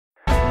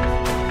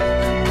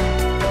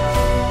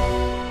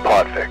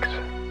hotfix.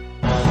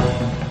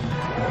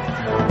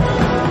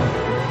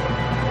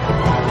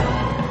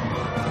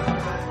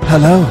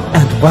 Hello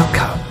and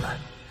welcome.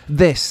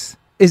 This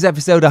is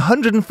episode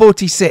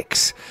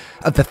 146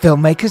 of the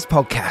Filmmakers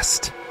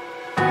Podcast.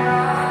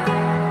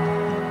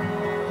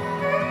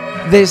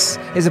 This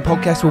is a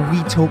podcast where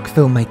we talk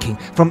filmmaking,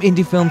 from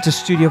indie film to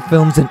studio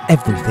films and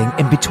everything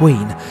in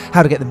between.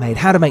 How to get them made,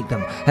 how to make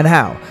them, and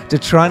how to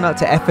try not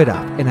to F it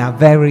up, in our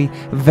very,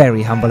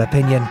 very humble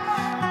opinion.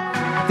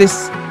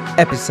 This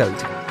episode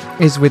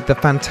is with the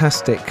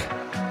fantastic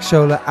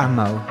Shola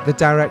Amoo, the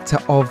director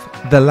of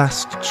The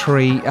Last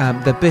Tree,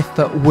 the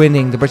BIFTA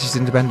winning the British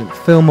Independent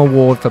Film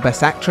Award for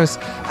Best Actress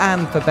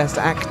and for Best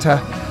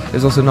Actor. It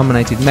was also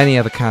nominated in many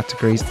other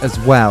categories as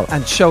well.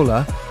 And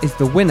Shola is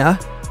the winner,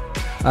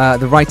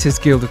 the Writers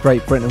Guild of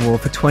Great Britain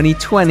Award for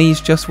 2020.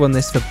 He's just won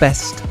this for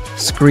Best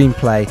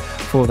Screenplay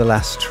for The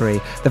Last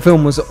Tree. The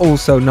film was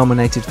also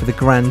nominated for the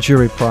Grand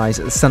Jury Prize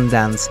at the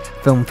Sundance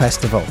Film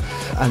Festival.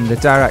 And the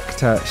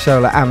director,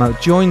 Shola Amoo,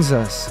 joins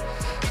us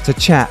to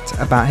chat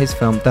about his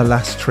film The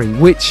Last Tree,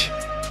 which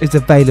is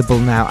available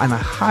now, and I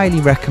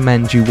highly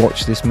recommend you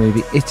watch this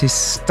movie. It is a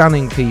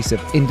stunning piece of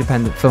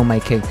independent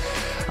filmmaking,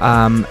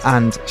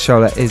 and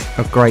Shola is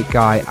a great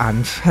guy,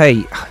 and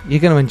hey, you're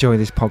going to enjoy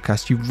this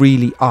podcast. You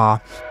really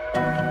are.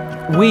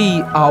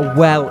 We are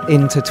well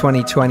into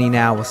 2020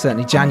 now, or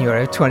certainly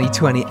January of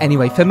 2020.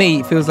 Anyway, for me,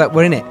 it feels like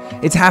we're in it.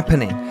 It's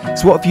happening.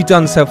 So what have you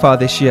done so far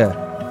this year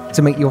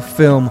to make your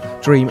film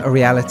dream a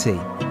reality?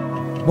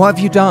 What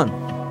have you done?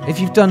 If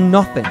you've done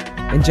nothing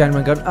in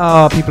January and gone,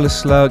 oh, people are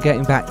slow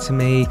getting back to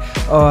me,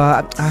 or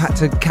I had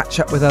to catch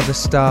up with other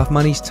stuff,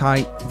 money's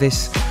tight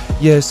this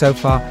year so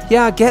far.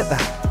 Yeah, I get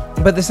that.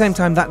 But at the same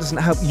time, that doesn't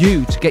help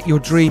you to get your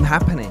dream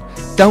happening.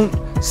 Don't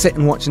sit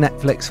and watch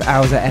Netflix for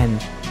hours at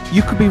end.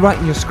 You could be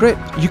writing your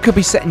script. You could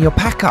be setting your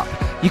pack up.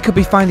 You could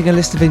be finding a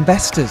list of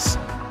investors.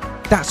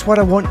 That's what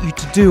I want you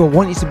to do. I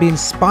want you to be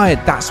inspired.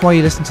 That's why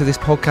you listen to this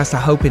podcast, I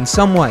hope, in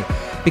some way,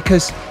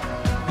 because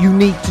you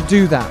need to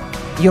do that.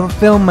 You're a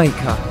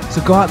filmmaker,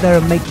 so go out there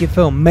and make your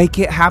film. Make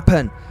it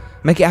happen.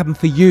 Make it happen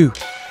for you,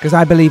 because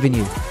I believe in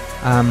you.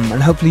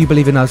 And hopefully you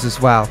believe in us as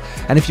well.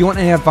 And if you want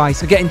any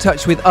advice, get in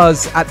touch with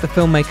us at the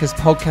Filmmakers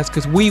Podcast,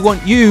 because we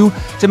want you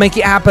to make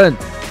it happen.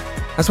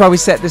 That's why we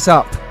set this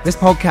up, this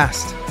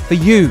podcast, for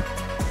you.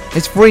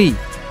 It's free.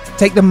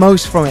 Take the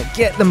most from it.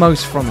 Get the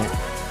most from it.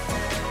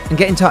 And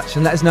get in touch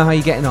and let us know how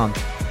you're getting on.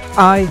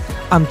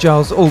 I'm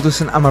Giles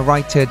Alderson. I'm a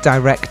writer,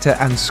 director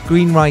and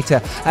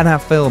screenwriter, and our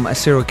film A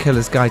Serial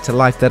Killer's Guide to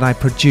Life that I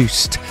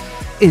produced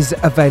is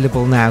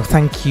available now.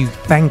 Thank you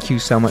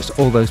so much to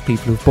all those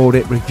people who've bought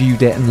it,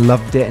 reviewed it and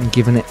loved it and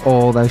given it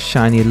all those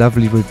shiny,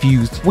 lovely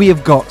reviews we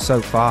have got so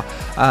far.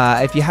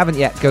 If you haven't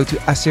yet, go to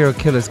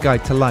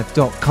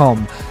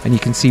aserialkillersguidetolife.com and you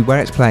can see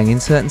where it's playing in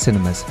certain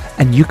cinemas,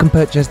 and you can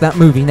purchase that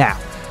movie now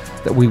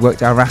that we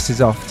worked our asses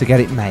off to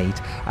get it made.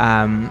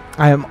 I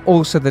am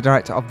also the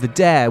director of The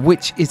Dare,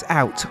 which is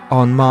out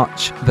on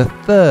March the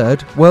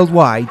 3rd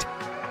worldwide,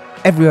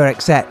 everywhere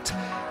except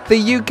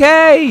the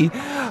UK,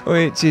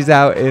 which is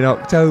out in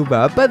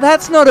October. But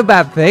that's not a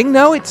bad thing.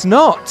 No, it's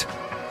not.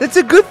 That's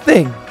a good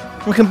thing.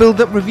 We can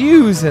build up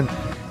reviews and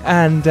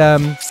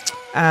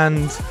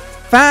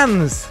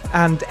fans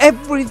and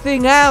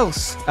everything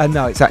else.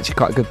 No, it's actually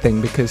quite a good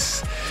thing,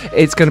 because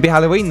it's going to be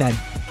Halloween then.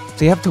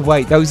 So you have to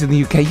wait. Those in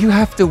the UK, you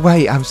have to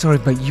wait. I'm sorry,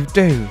 but you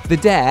do. The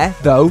Dare,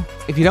 though,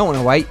 if you don't want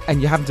to wait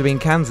and you happen to be in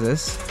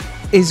Kansas,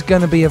 is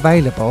going to be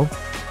available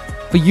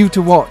for you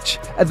to watch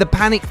at the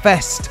Panic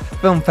Fest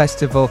Film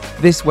Festival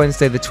this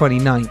Wednesday the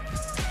 29th.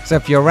 So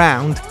if you're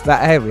around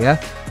that area,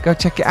 go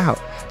check it out.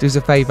 Do us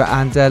a favour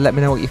and let me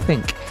know what you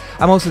think.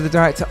 I'm also the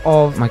director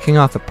of my King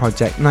Arthur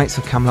project, Knights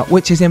of Camelot,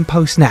 which is in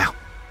post now.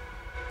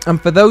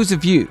 And for those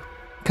of you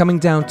coming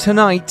down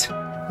tonight,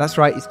 that's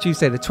right, it's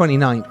Tuesday the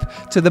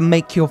 29th, to the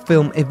Make Your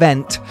Film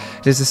event.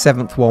 It is the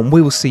 7th one.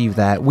 We will see you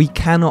there. We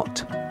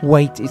cannot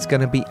wait. It's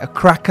going to be a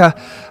cracker.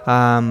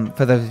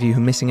 For those of you who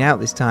are missing out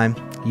this time,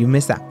 you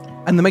missed out.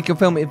 And the Make Your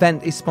Film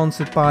event is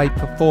sponsored by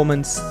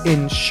Performance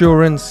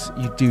Insurance.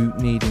 You do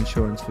need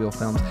insurance for your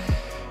films.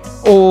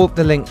 All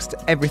the links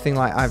to everything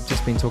like I've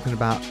just been talking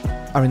about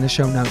are in the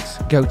show notes.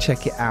 Go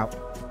check it out.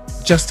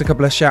 Just a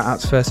couple of shout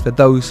outs first for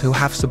those who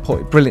have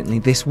supported brilliantly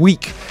this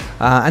week.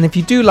 And if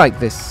you do like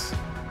this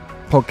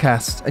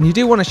podcast and you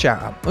do want to shout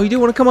out, or you do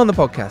want to come on the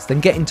podcast, then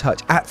get in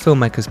touch at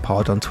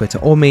FilmmakersPod on Twitter,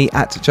 or me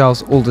at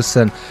Giles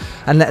Alderson,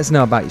 and let us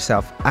know about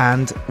yourself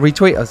and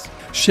retweet us.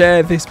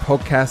 Share this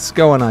podcast,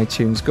 go on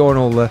iTunes, go on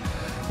all the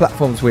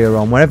platforms we are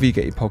on, wherever you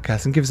get your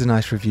podcasts, and give us a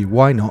nice review.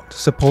 Why not?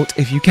 Support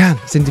if you can.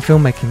 It's indie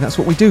filmmaking, that's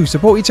what we do.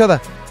 Support each other.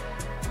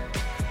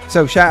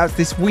 So shout outs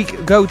this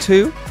week go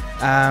to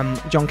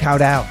John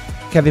Cowdell,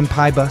 Kevin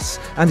Pybus,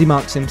 Andy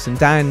Mark Simpson,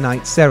 Diane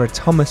Knight, Sarah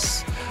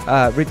Thomas,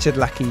 Richard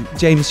Lackey,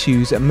 James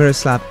Hughes, and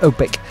Miroslav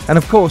Opik, and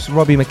of course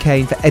Robbie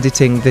McCain for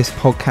editing this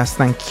podcast.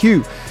 Thank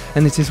you.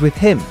 And it is with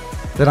him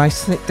that I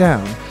sit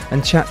down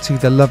and chat to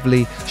the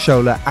lovely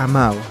Shola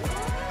Amoo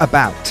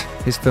about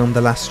his film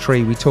The Last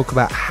Tree. We talk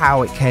about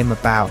how it came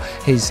about,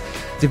 his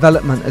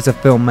development as a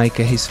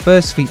filmmaker, his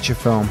first feature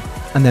film,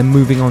 and then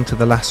moving on to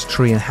The Last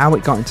Tree and how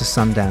it got into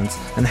Sundance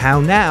and how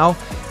now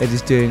it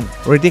is doing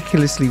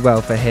ridiculously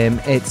well for him.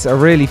 It's a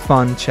really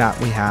fun chat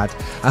we had.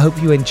 I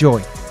hope you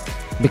enjoy,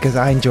 because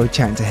I enjoyed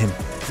chatting to him.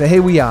 So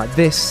here we are.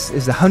 This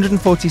is the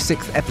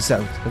 146th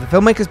episode of the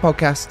Filmmakers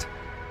Podcast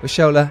with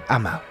Shola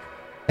Amoo.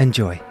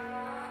 Enjoy.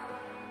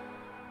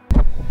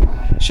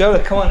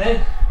 Shola, come on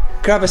in.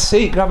 Grab a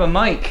seat, grab a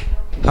mic.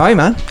 Hi,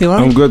 man. You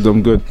alright?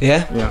 I'm good.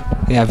 Yeah? Yeah.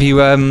 Have you,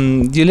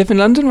 do you live in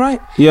London,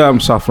 right? Yeah, I'm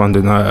South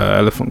London,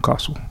 Elephant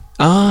Castle.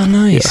 Oh,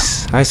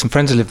 nice. Yeah. I had some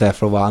friends who lived there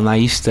for a while, and I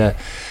used to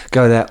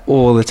go there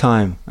all the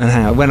time and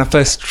hang out. When I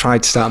first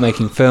tried to start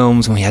making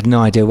films, and we had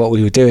no idea what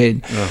we were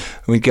doing,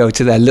 we'd go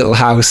to their little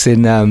house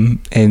in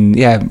Elephant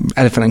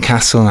and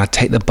Castle, and I'd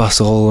take the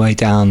bus all the way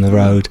down the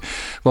road.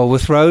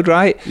 Walworth Road,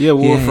 right? Yeah,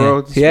 Walworth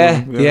Road.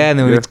 Yeah, and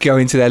then we'd go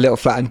into their little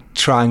flat and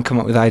try and come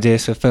up with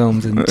ideas for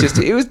films, and just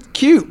it was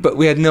cute, but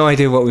we had no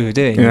idea what we were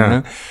doing. Yeah.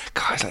 You know?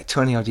 God, it's like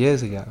 20 odd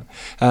years ago.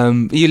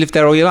 You lived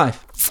there all your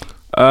life?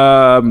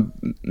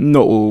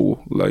 Not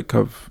all. Like,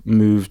 I've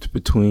moved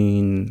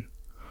between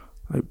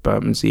like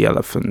Bermondsey,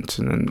 Elephant,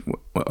 and then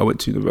I went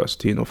to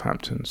university in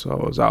Northampton, so I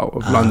was out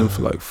of London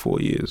for like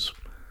 4 years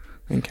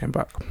and came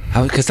back.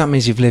 Because that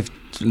means you've lived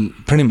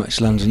pretty much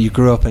London. You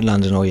grew up in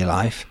London all your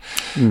life,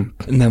 and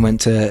then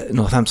went to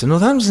Northampton.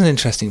 Northampton's an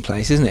interesting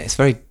place, isn't it? It's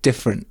very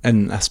different.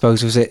 And I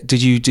suppose,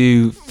 did you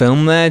do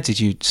film there? Did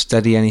you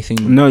study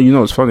anything? No,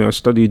 it's funny. I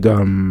studied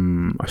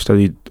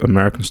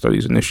American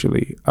studies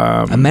initially.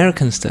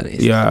 American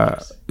studies? Yeah,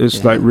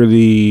 it's like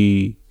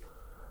really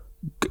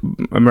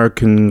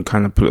American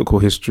kind of political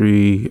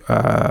history,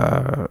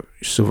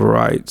 civil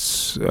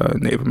rights,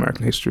 Native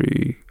American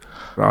history,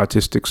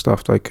 artistic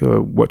stuff, like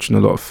watching a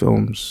lot of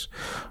films,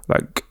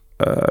 like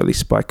at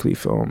least Spike Lee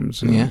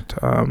films, and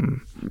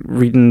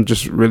reading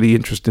just really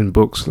interesting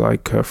books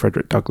like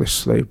Frederick Douglass'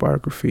 slave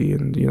biography,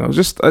 and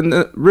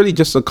really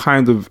just a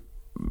kind of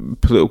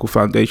political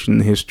foundation in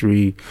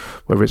history,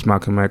 whether it's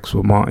Malcolm X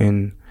or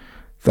Martin,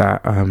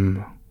 that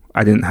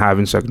I didn't have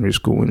in secondary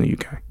school in the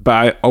UK. But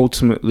I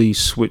ultimately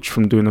switched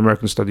from doing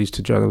American studies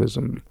to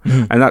journalism.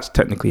 And that's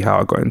technically how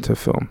I got into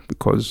film,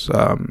 because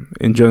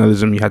in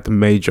journalism, you had to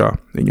major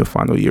in your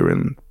final year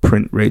in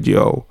print,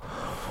 radio,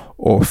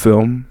 or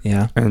film.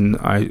 Yeah. And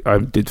I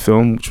did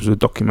film, which was a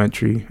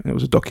documentary. And it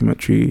was a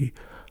documentary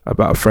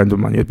about a friend of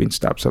mine who had been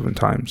stabbed 7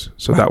 times.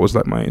 So that was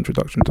like my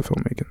introduction to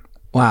filmmaking.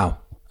 Wow.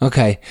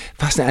 Okay,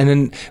 fascinating.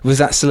 And then was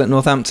that still at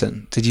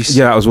Northampton? Did you?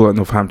 Yeah, I was all at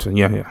Northampton.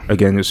 Yeah.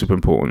 Again, it's super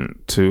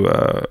important to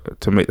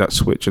make that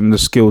switch, and the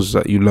skills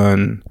that you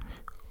learn,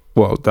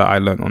 that I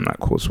learned on that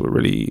course were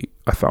really,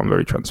 I found,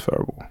 very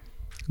transferable.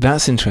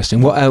 That's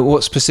interesting.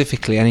 What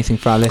specifically? Anything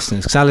for our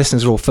listeners? Because our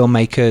listeners are all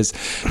filmmakers.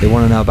 They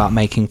want to know about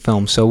making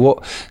films. So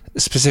what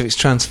specifics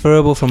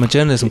transferable from a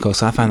journalism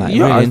course? I found that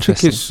really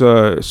interesting. I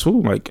think it's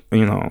all like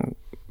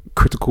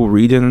critical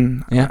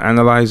reading,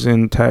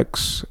 analyzing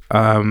texts.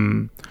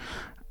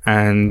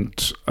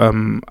 And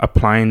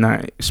applying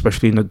that,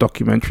 especially in a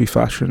documentary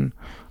fashion,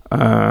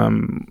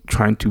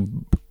 trying to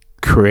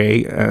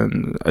create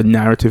a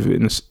narrative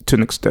to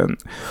an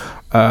extent,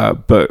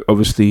 but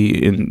obviously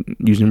in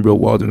using real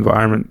world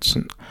environments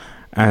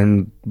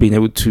and being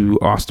able to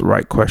ask the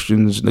right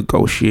questions,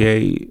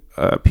 negotiate,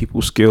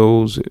 people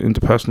skills,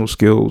 interpersonal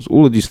skills,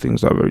 all of these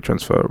things are very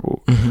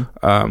transferable.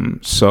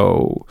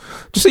 So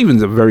just even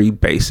the very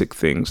basic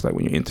things, like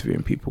when you're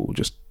interviewing people,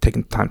 just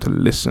taking time to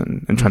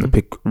listen and trying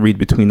to read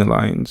between the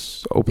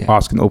lines,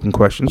 asking open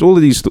questions, all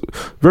of these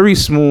very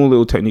small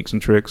little techniques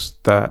and tricks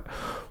that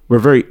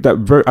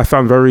I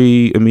found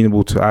very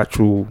amenable to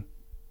actual,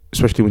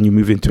 especially when you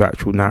move into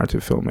actual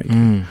narrative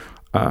filmmaking.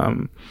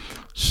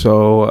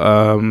 So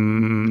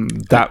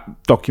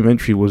that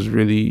documentary was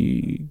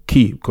really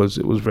key, because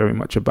it was very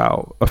much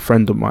about a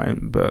friend of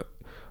mine, but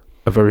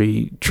a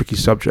very tricky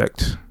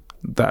subject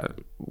that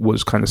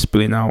was kind of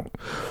spilling out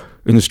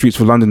in the streets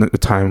of London at the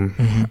time,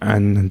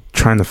 and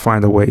trying to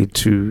find a way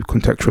to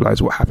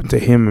contextualize what happened to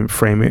him and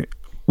frame it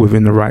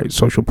within the right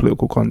social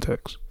political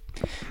context.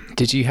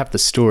 Did you have the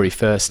story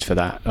first for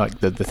that, like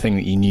the thing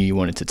that you knew you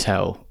wanted to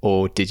tell,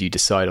 or did you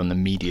decide on the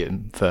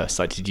medium first?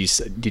 Like, did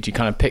you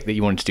kind of pick that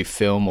you wanted to do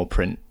film or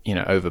print,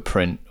 over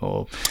print,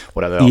 or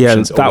what other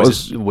options? Yeah,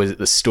 was it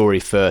the story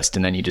first,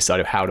 and then you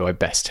decided, how do I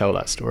best tell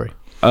that story?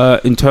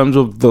 In terms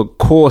of the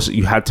course,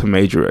 you had to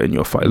major in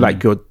your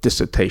like your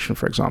dissertation,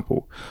 for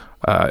example,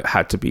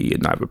 had to be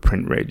in either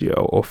print, radio,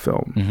 or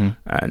film,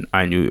 and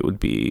I knew it would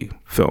be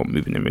film,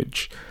 moving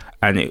image.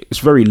 And it's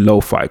very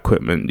lo-fi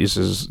equipment. This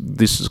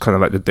is kind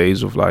of like the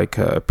days of like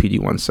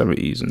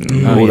PD-170s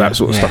and all that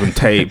sort of stuff, and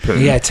tape.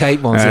 And,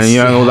 tape ones.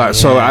 And all that.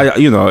 So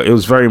it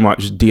was very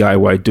much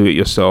DIY, do it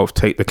yourself.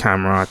 Take the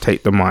camera,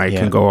 take the mic,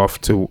 and go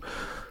off to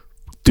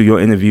do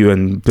your interview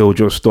and build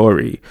your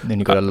story. And then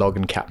you got to log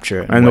and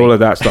capture it. And all of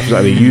that stuff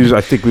that we use.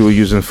 I think we were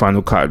using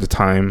Final Cut at the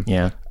time.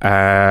 Yeah.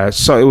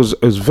 So it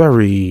was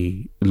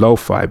very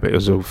lo-fi, but it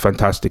was a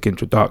fantastic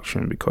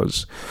introduction,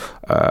 because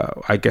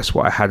I guess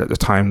what I had at the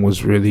time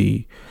was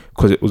really,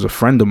 because it was a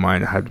friend of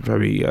mine, I had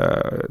very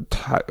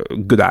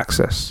good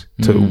access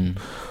to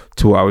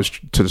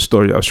the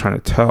story that I was trying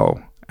to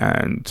tell.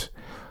 and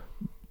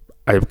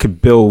I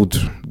could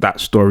build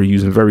that story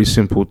using very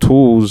simple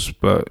tools,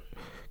 but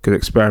could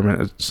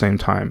experiment at the same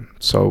time.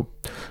 So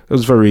it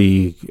was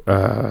very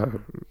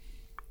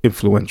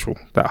influential,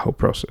 that whole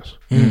process.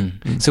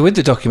 So with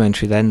the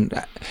documentary then,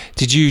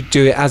 did you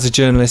do it as a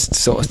journalist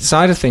sort of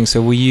side of things?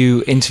 So were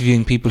you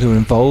interviewing people who were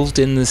involved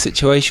in the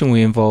situation? Were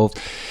you involved?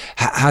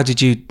 How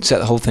did you set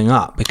the whole thing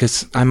up?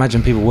 Because I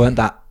imagine people weren't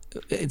that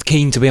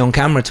keen to be on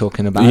camera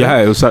talking about it. Yeah,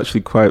 it was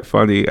actually quite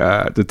funny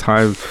at the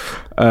time.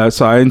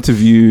 So I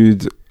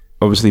interviewed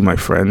obviously my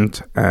friend,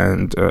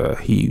 and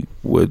he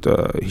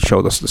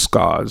showed us the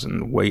scars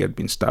and where he had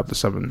been stabbed, the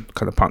 7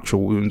 kind of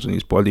punctual wounds in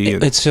his body.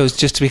 So it's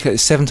just to be clear,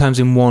 7 times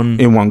in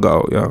one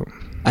go, yeah.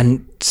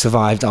 And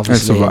survived,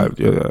 obviously.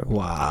 Yeah.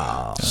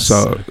 Wow.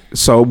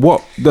 So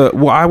what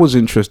I was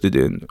interested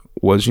in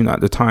was,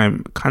 at the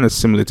time, kind of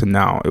similar to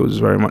now, it was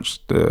very much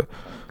the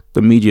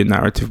media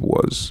narrative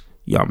was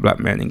young black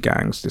men in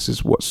gangs. This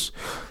is what's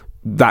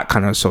that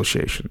kind of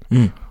association.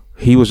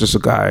 He was just a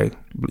guy,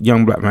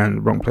 young black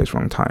man, wrong place,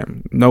 wrong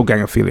time. No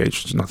gang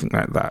affiliations, nothing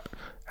like that.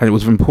 And it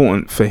was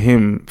important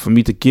for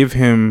me to give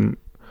him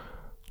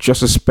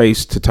just a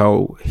space to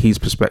tell his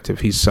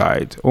perspective, his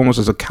side, almost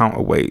as a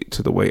counterweight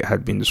to the way it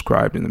had been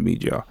described in the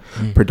media,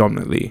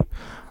 predominantly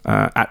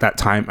at that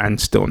time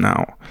and still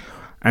now.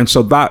 And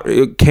so that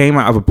it came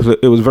out of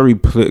it was very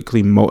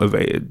politically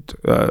motivated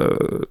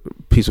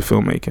piece of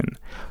filmmaking.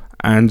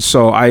 And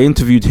so I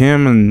interviewed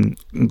him and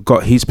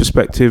got his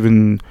perspective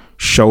and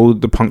showed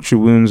the puncture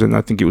wounds. And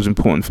I think it was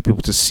important for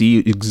people to see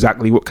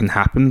exactly what can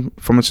happen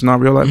from a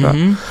scenario like that.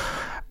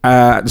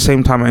 At the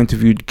same time, I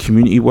interviewed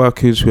community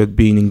workers who had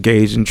been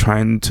engaged in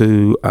trying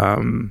to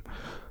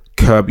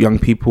curb young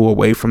people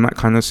away from that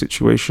kind of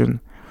situation.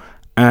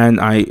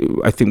 And I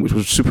think, which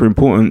was super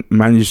important,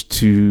 managed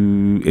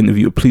to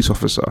interview a police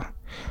officer.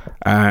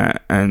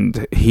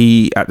 And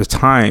he, at the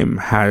time,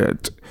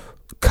 had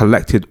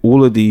collected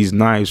all of these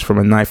knives from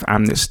a knife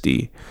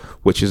amnesty,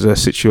 which is a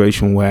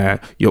situation where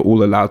you're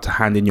all allowed to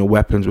hand in your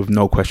weapons with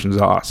no questions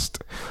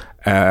asked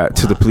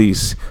to the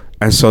police.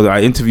 And so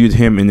I interviewed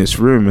him in this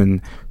room,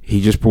 and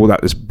he just brought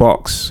out this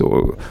box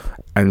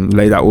and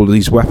laid out all of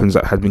these weapons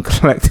that had been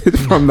collected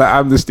from the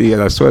amnesty,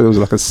 and I swear there was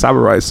like a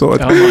samurai sword.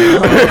 And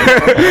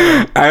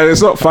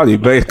it's not funny,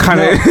 but it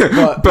kind of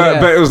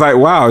but it was like,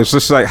 wow, it's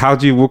just like, how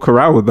do you walk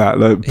around with that?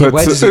 Like, but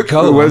where does it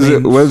go? Where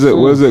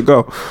does it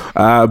go?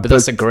 But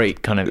that's a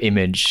great kind of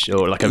image,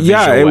 or like a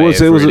visual way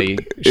of really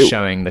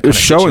showing the kind of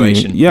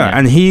situation.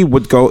 And he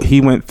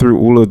went through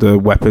all of the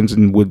weapons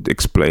and would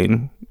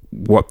explain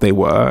what they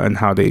were and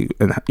how they,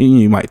 and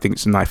you might think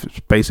it's a knife,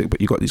 it's basic,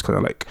 but you got these kind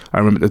of like, I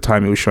remember at the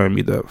time he was showing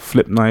me the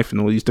flip knife and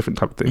all these different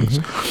type of things.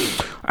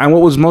 And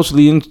what was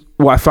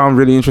what I found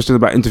really interesting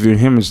about interviewing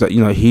him is that,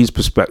 his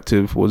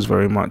perspective was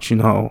very much,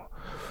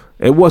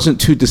 it wasn't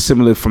too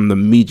dissimilar from the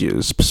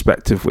media's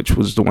perspective, which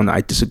was the one that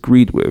I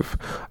disagreed with.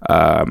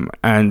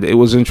 And it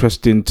was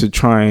interesting to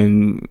try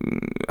and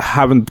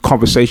have a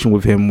conversation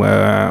with him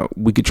where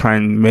we could try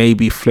and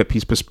maybe flip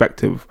his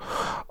perspective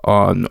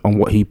on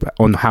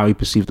how he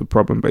perceived the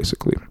problem,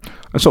 basically.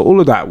 And so all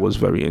of that was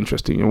very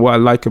interesting. And what I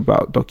like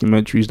about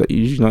documentaries that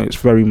it's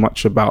very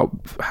much about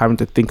having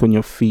to think on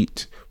your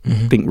feet,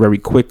 think very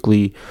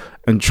quickly,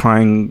 and try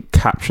and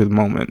capture the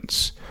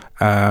moments.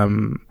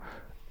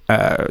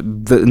 That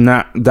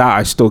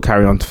I still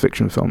carry on to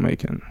fiction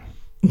filmmaking.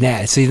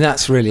 Yeah, see,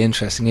 that's really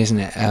interesting, isn't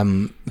it?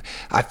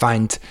 I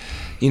find,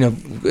 we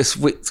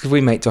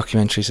make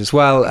documentaries as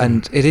well,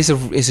 and it is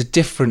a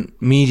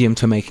different medium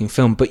to making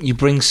film, but you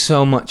bring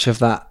so much of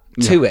that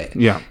to it.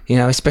 Yeah.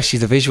 Especially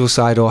the visual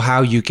side, or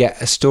how you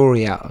get a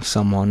story out of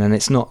someone, and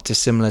it's not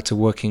dissimilar to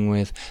working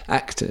with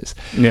actors.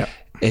 Yeah.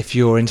 If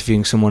you're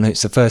interviewing someone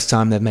who's the first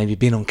time they've maybe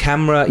been on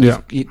camera,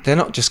 they're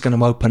not just going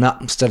to open up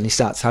and suddenly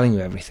start telling you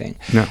everything.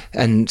 No.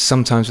 And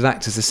sometimes with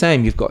actors the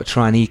same, you've got to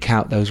try and eke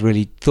out those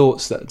really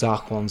thoughts, that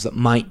dark ones that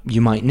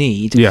you might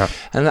need. Yeah.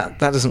 And that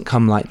doesn't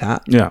come like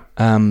that. Yeah.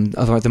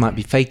 Otherwise they might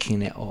be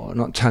faking it or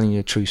not telling you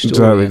a true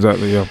story.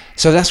 Exactly, yeah.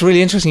 So that's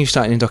really interesting you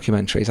started in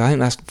documentaries. I think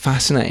that's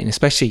fascinating,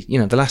 especially,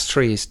 The Last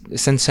Tree is a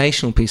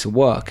sensational piece of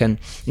work, and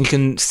you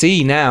can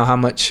see now how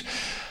much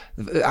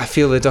I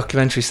feel the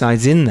documentary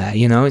side's in there,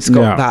 it's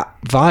got that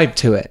vibe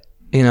to it.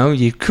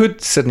 You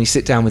could suddenly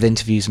sit down with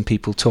interviews and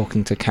people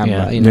talking to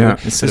camera,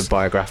 It's sort of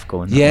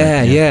biographical. And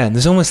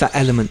there's almost that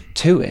element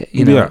to it,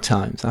 at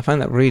times. I find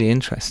that really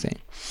interesting.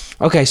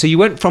 Okay, so you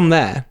went from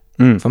there,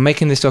 from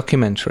making this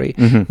documentary.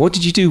 What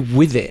did you do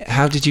with it?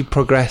 How did you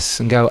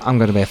progress and go, I'm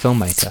going to be a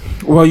filmmaker?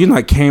 Well,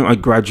 I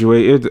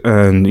graduated,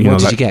 and what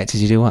did you get?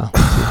 Did you do well?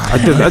 I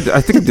did.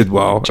 I think I did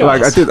well. No,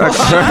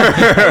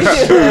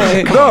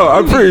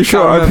 I'm pretty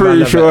sure.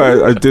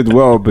 I did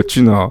well, but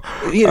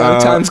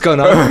time's gone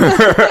on.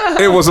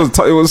 It was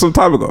some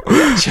time ago.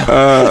 That's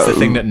the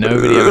thing that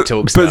nobody ever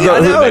talks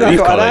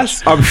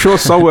about. I'm sure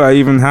somewhere I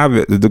even have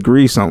it, the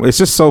degree somewhere. It's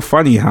just so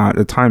funny how at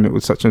the time it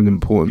was such an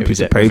important piece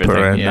of paper,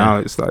 and now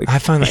it's like I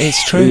find that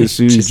it's true.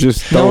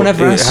 No one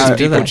ever asks you,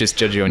 do people they? just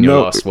judge you on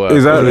your last work.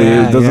 Exactly.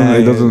 It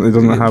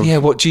doesn't have. Yeah,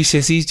 what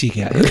GCSEs do you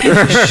get?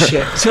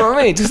 Shit. Do you know what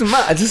I mean? It doesn't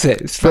matter, does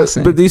it? It's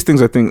fascinating. But these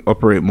things, I think,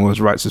 operate more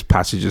as rites of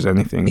passage as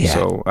anything. Yeah.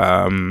 So,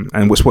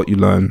 and it's what you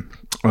learn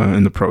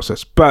in the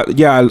process. But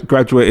yeah, I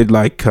graduated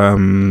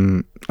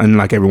and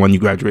like everyone, you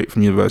graduate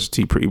from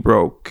university pretty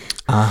broke.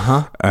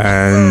 And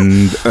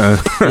and with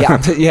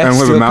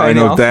a mountain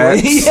of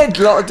debts. Yeah,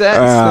 a lot of debts.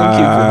 Thank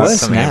you for worse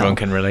Something now. everyone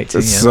can relate to.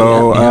 Yeah.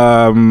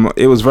 So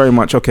it was very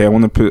much okay. I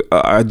want to put.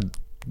 I'd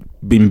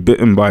been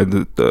bitten by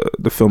the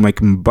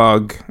filmmaking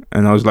bug,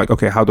 and I was like,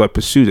 okay, how do I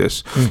pursue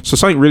this? So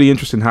something really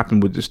interesting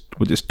happened with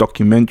this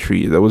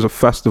documentary. There was a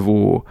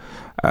festival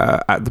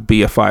at the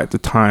BFI at the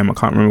time. I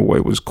can't remember what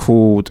it was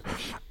called,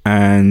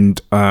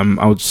 and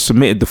I was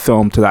submitted the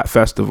film to that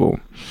festival.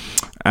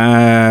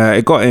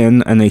 It got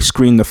in, and they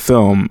screened the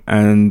film,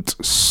 and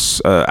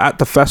at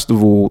the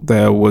festival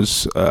there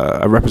was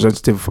a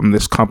representative from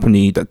this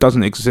company that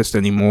doesn't exist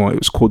anymore. It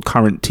was called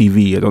Current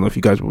TV. I don't know if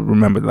you guys will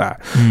remember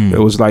that. It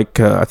was like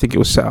I think it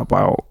was set up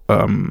by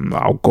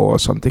Al Gore or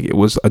something. It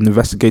was an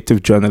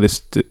investigative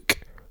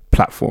journalistic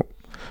platform,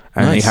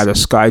 and Nice. they had a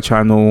Sky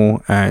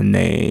channel, and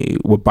they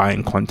were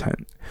buying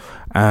content.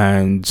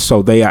 And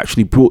so they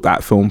actually brought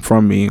that film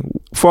from me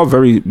for a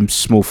very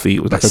small fee.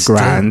 It was like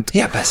 $1,000.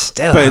 Yeah, but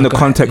still. But in the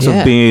context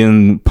of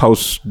being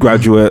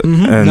postgraduate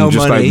and No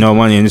just money. like no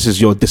money, and this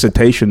is your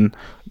dissertation,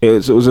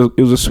 it was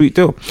a sweet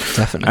deal.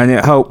 Definitely. And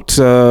it helped.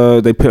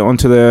 They put it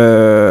onto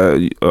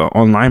their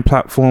online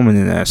platform, and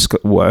then their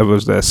whatever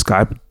their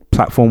Skype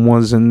platform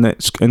was,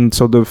 and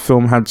so the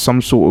film had some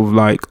sort of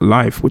like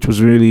life, which was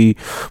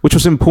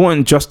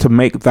important, just to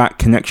make that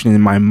connection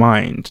in my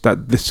mind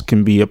that this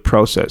can be a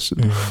process,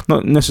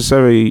 not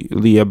necessarily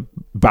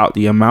about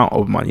the amount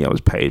of money I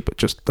was paid, but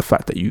just the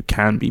fact that you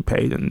can be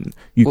paid, and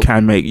you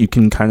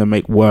can kind of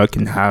make work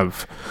and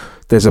have.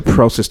 There's a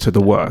process to the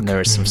work. And there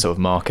is some sort of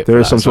market. There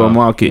is some sort of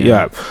market,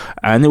 yeah.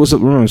 And it was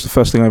the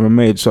first thing I ever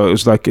made, so it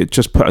was like it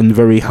just put a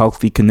very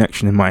healthy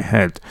connection in my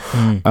head.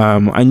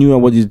 I knew I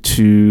wanted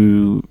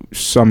to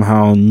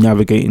somehow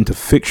navigate into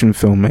fiction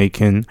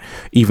filmmaking,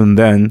 even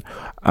then.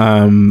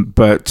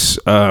 But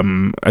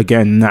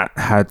again, that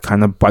had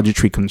kind of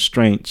budgetary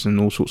constraints and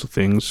all sorts of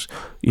things.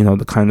 You know,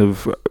 the kind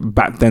of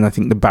back then, I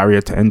think the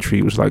barrier to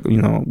entry was like,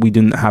 you know, we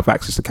didn't have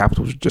access to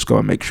capital to just go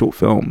and make short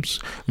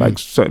films like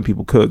certain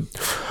people could.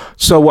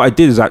 So what I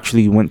did is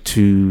actually went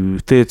to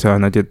theatre,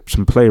 and I did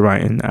some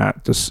playwriting I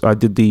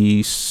did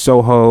the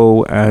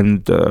Soho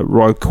and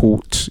Roy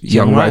Court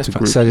Young Writer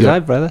Group. So did I,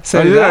 brother.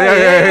 So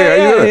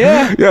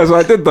Yeah, so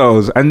I did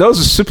those, and those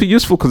are super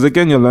useful because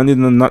again, you're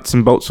learning the nuts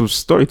and bolts of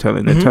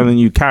storytelling. They're telling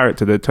you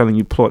character, they're telling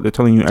you plot, they're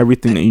telling you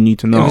everything that you need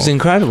to know. It was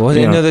incredible. I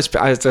didn't know those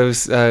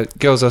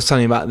girls I was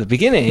telling you about at the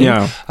beginning,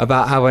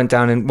 about how I went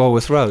down in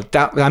Walworth Road.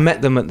 I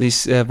met them at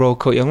this Royal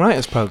Court Young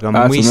Writers program,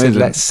 and we said,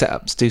 let's set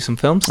up to do some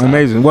film stuff.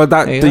 Amazing. Well,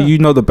 you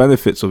know the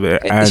benefits of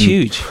it. It's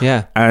huge,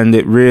 yeah. And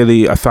it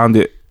really, I found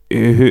it,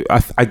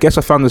 I guess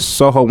I found the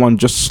Soho one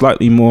just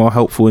slightly more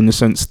helpful in the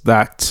sense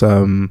that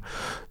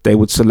they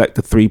would select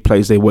the 3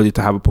 plays they wanted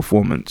to have a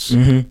performance.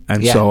 And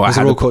so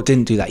the Royal Court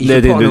didn't do that.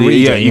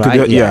 You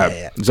could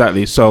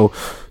exactly. So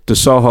the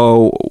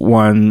Soho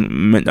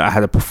one meant that I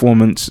had a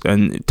performance,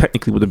 and it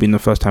technically would have been the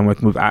first time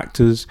working with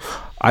actors.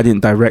 I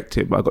didn't direct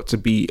it, but I got to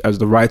be, as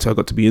the writer, I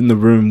got to be in the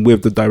room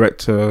with the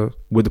director,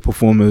 with the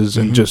performers,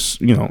 and just,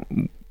 you know,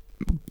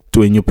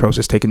 doing your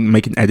process,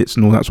 making edits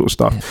and all that sort of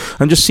stuff,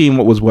 and just seeing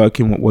what was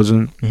working, what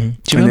wasn't. Do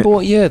you remember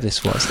what year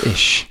this was,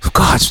 ish?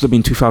 God, it should have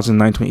been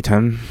 2009,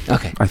 2010.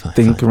 Okay, I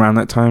think around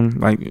that time,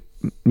 like,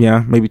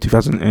 yeah, maybe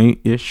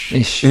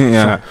 2008-ish.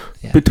 Yeah,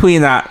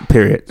 between that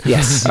period.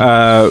 Yes.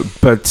 Yeah,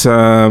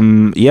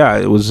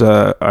 it was.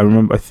 I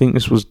remember. I think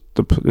this was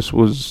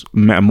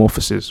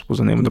Metamorphosis was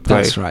the name of the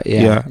play. That's right.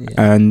 Yeah.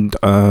 And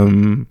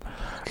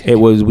it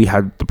was. We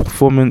had the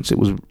performance. It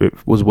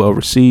was well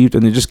received,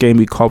 and it just gave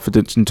me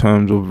confidence in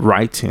terms of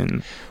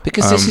writing.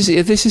 Because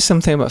this is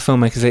something about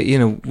filmmakers that, you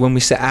know, when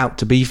we set out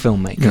to be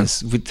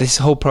filmmakers, with this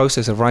whole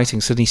process of writing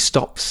suddenly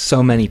stops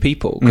so many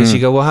people, because you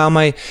go, well, how am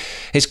I?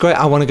 It's great.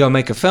 I want to go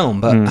make a film,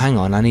 but hang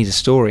on, I need a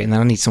story, and then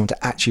I need someone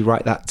to actually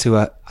write that to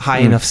a high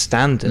enough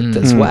standard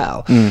as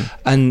well.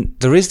 And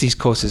there is these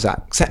courses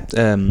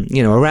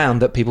around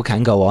that people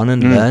can go on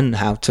and learn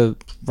how to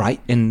write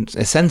in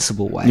a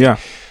sensible way. Yeah.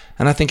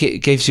 And I think it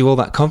gives you all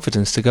that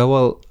confidence to go,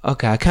 well,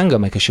 okay, I can go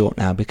make a short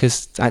now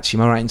because actually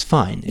my writing's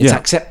fine. It's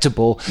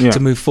acceptable to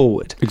move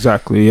forward.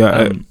 Exactly.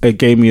 Yeah. It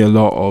gave me a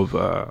lot of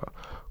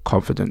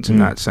confidence in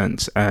that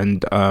sense.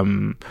 And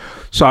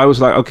so I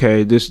was like,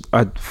 okay,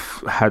 I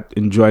had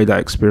enjoyed that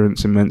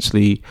experience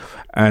immensely.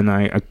 And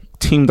I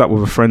teamed up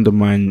with a friend of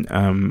mine,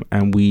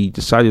 and we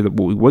decided that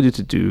what we wanted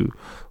to do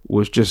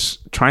was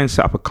just try and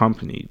set up a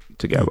company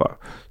together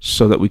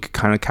so that we could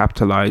kind of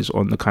capitalize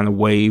on the kind of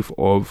wave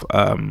of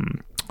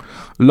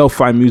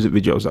lo-fi music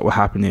videos that were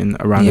happening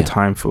around the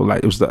time for,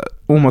 like, it was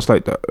almost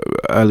like the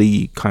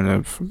early kind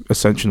of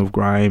ascension of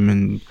grime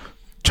and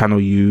Channel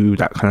U,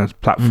 that kind of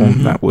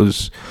platform that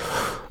was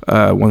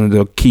one of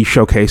the key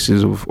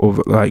showcases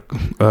of like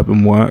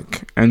urban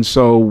work. And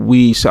so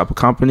we set up a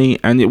company,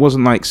 and it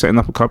wasn't like setting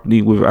up a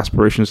company with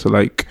aspirations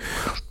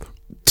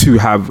to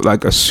have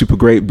like a super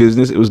great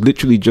business. It was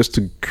literally just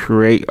to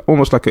create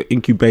almost like an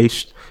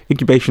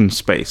incubation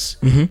space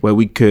where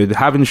we could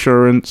have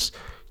insurance,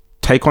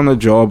 take on a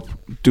job,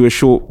 do a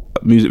short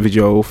music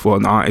video for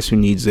an artist who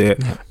needs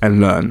it, and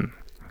learn.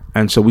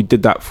 And so we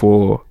did that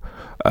for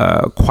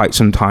quite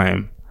some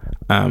time,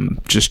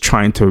 just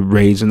trying to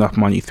raise enough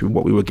money through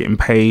what we were getting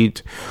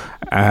paid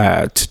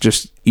to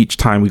just each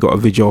time we got a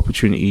video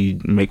opportunity,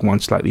 make one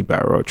slightly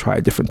better or try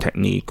a different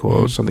technique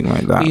or something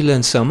like that. You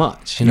learn so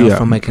much,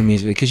 from making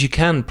music, because you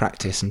can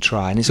practice and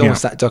try, and it's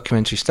almost that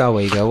documentary style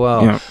where you go,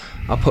 well,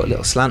 I'll put a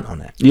little slant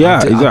on it.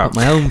 I'll put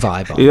my own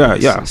vibe on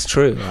it. It's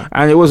true. Right?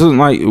 And it wasn't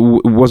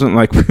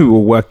like we were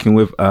working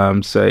with,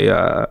 say,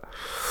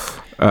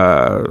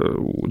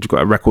 you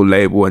got a record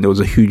label and there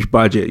was a huge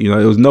budget.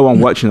 There was no one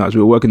watching us.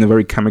 We were working in a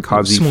very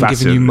kamikaze Someone fashion.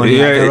 Giving you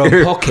money out of their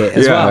own pocket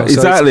as well. So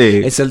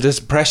Exactly. It's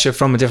just pressure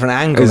from a different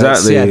angle.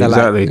 Exactly. They're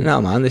exactly. like,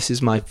 no, man, this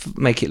is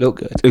make it look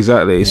good.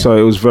 Exactly. Yeah. So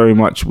it was very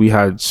much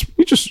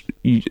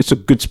it's a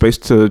good space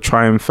to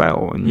try and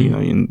fail,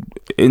 and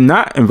in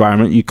that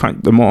environment,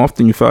 the more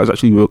often you fail is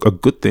actually a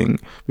good thing,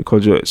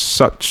 because it's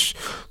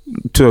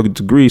to a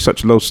degree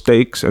such low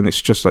stakes, and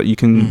it's just like you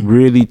can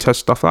really test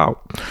stuff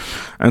out.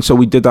 And so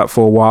we did that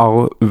for a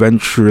while,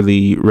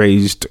 eventually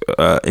raised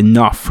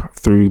enough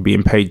through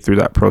being paid through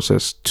that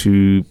process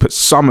to put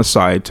some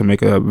aside to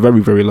make a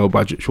very, very low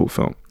budget short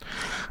film.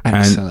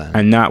 Excellent.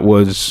 And that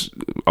was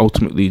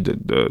ultimately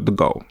the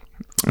goal.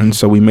 And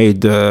so we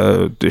made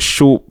the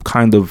short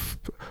kind of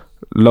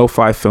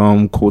lo-fi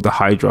film called The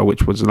Hydra,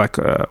 which was like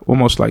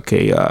almost like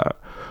a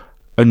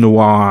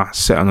noir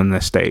set on an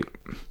estate.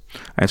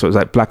 And so it was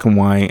like black and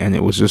white, and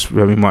it was just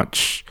very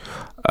much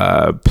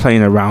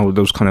playing around with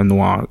those kind of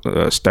noir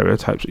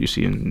stereotypes that you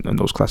see in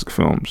those classic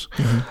films.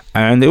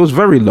 And it was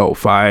very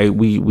lo-fi.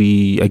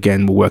 We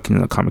again were working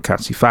in a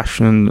kamikaze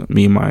fashion.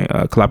 Me and my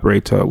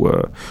collaborator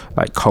were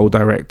like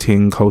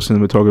co-directing,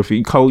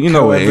 co-cinematography,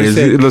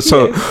 co-producing,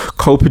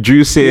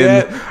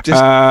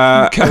 just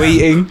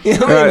co-eating,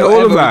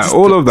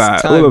 all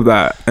of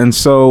that. And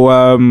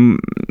so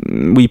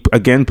we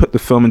again put the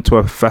film into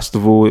a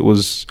festival. It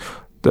was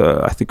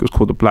I think it was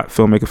called the Black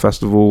Filmmaker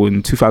Festival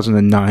in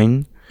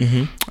 2009.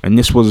 And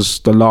this was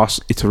the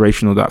last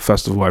iteration of that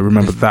festival. I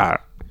remember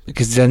that.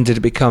 Because then did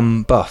it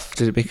become BUFF?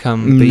 Did it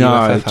become BUFF?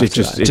 No, it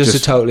just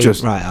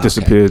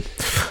disappeared.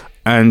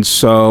 And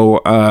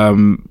so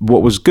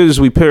what was good is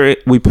we put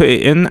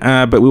it in,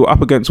 but we were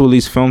up against all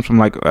these films from,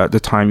 like, at the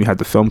time you had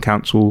the Film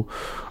Council,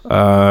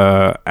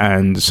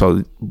 and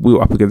so we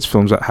were up against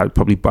films that had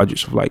probably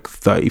budgets of like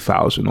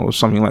 30,000 or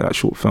something like that,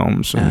 short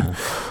films, and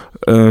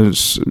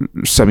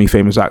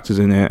semi-famous actors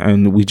in it,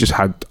 and we just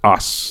had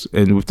us,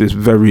 and with this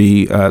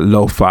very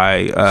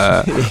lo-fi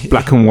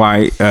black and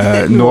white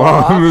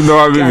noir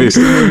movie.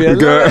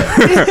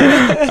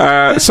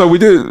 So we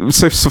did.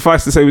 So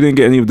suffice to say, we didn't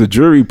get any of the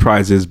jury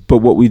prizes, but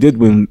what we did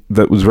win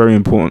that was very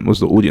important was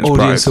the audience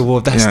prize.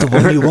 Award. That's the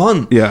one you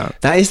want. Yeah,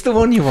 that is the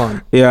one you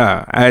want.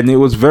 Yeah, and it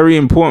was very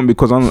important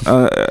because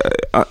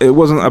it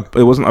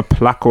wasn't a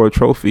plaque or a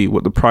trophy.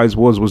 What the prize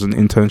was an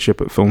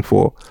internship at Film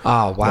 4.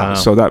 Oh wow!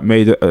 So that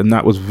made it, and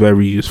that was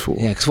very useful.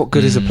 Yeah, because what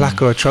good is a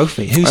plaque or a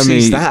trophy? Who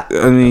sees that?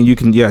 I mean, you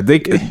can. Yeah, they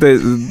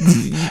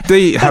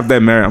have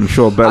their merit, I'm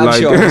sure. But I'm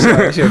sure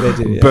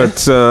they do. Yeah. But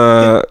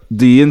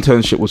the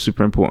internship was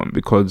super important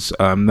because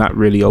that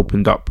really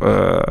opened up.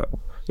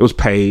 It was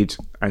paid,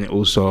 and it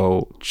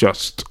also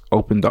just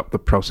opened up the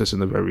process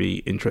in a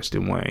very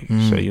interesting way.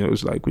 So it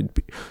was like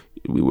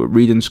we were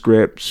reading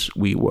scripts,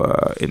 we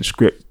were in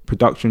script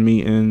production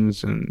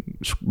meetings and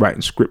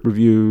writing script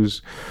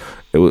reviews,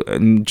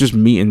 and just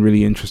meeting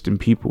really interesting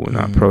people in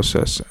that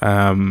process.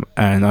 And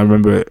I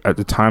remember at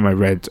the time I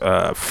read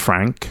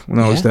Frank when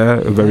I was there,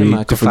 a very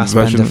different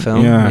version.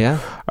 Film. Yeah.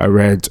 I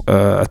read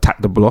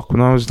Attack the Block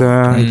when I was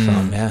there. Great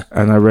film, yeah.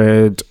 And I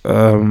read,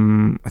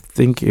 I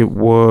think it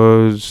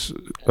was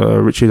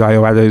Richard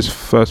Ayoade's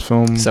first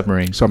film,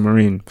 Submarine.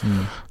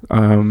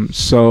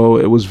 So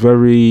it was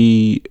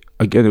very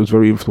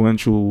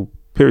influential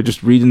period,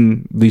 just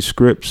reading these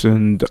scripts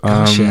and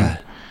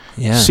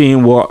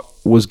seeing what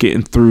was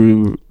getting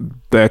through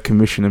their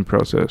commissioning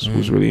process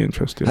was really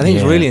interesting. I think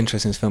it's really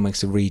interesting as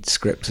filmmakers to read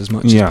scripts as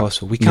much as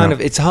possible. We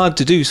it's hard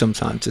to do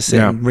sometimes, to sit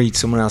and read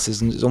someone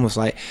else's, and it's almost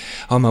like,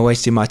 oh, am I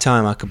wasting my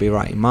time? I could be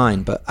writing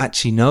mine. But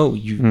actually, no,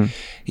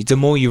 the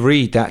more you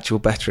read, the actual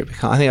better it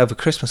becomes. I think over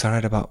Christmas I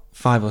read about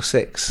 5 or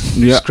 6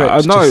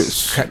 scripts.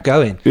 Just kept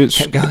going. It's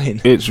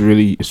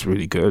really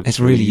good. It's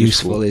really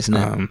useful, isn't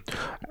it?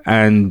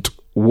 And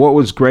what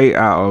was great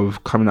out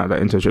of coming out of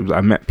that internship is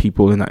I met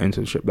people in that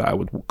internship that I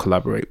would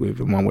collaborate with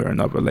in one way or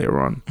another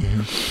later on.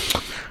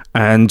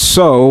 And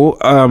so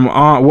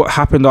what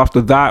happened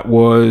after that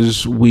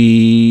was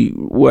we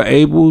were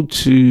able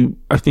to,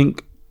 I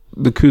think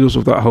the kudos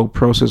of that whole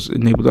process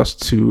enabled us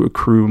to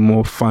accrue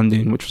more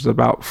funding, which was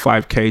about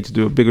 $5,000 to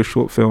do a bigger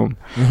short film.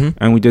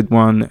 And we did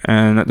one,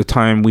 and at the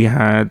time we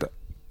had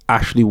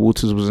Ashley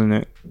Walters was in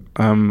it,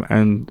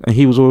 and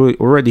he was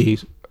already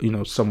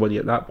somebody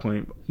at that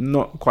point,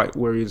 not quite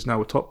where he is now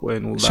with Top Boy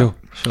and all that.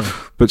 Sure.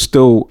 But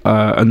still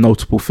a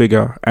notable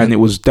figure. And it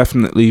was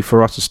definitely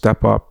for us to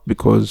step up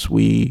because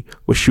we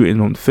were shooting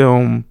on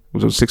film. It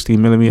was on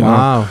 16mm.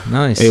 Wow,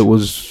 nice. It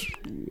was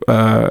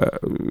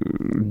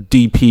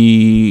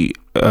DP,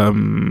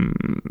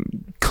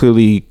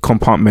 clearly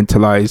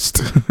compartmentalized.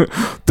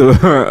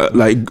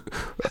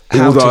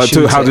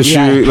 How to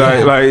shoot.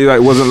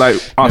 It wasn't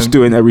like us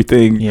doing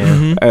everything.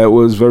 Yeah. It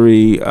was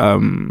very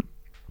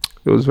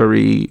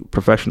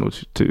professional,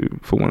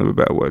 for want of a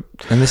better word.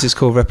 And this is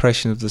called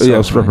Reparation of the Soul. Yeah,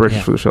 it's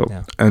Reparation for the Soul.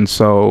 Yeah. And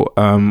so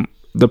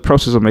the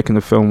process of making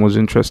the film was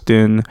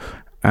interesting,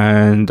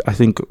 and I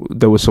think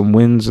there were some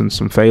wins and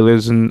some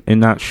failures in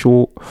that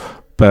short.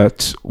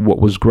 But what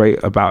was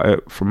great about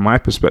it, from my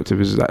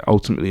perspective, is that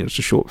ultimately it's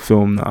a short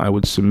film that I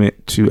would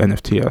submit to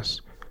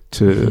NFTS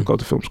to go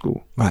to film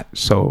school. Right.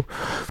 So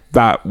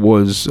that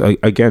was,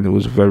 again, it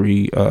was a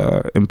very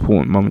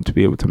important moment to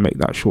be able to make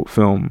that short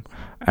film.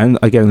 And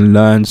again,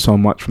 learn so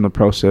much from the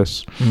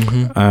process.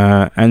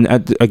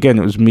 Again,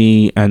 it was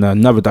me and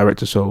another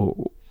director.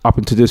 So up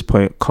until this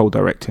point,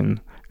 co-directing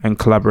and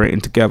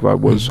collaborating together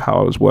was how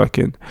I was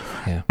working.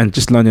 Yeah. And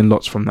just learning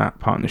lots from that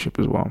partnership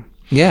as well.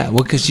 Yeah,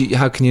 well, because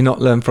how can you not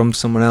learn from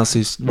someone else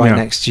who's right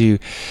next to you?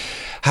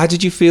 How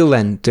did you feel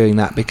then doing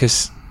that?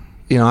 Because,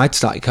 I'd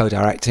started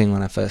co-directing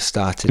when I first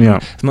started. Yeah.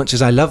 As much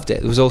as I loved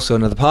it, there was also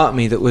another part of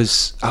me that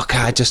was,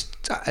 okay,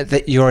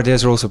 your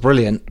ideas are also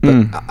brilliant,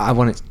 but I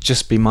want it to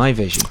just be my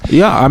vision.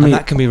 Yeah, I mean... And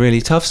that can be really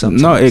tough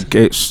sometimes. No,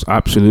 it's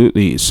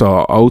absolutely.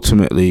 So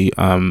ultimately,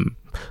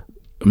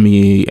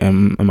 me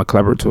and my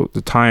collaborator at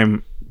the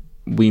time,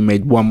 we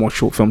made one more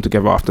short film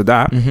together after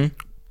that.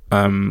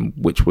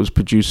 Which was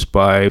produced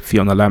by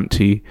Fiona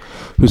Lamptey,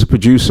 who's a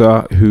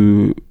producer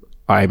who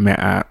I met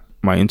at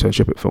my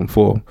internship at Film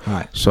 4.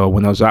 Right. So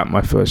when I was at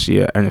my first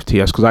year at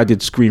NFTS, because I did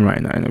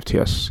screenwriting at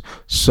NFTS,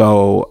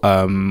 so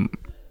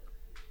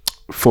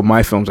for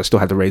my films I still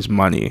had to raise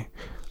money,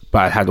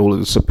 but I had all of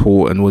the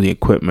support and all the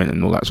equipment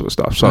and all that sort of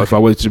stuff. So if I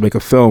wanted to make a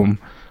film,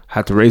 I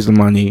had to raise the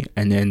money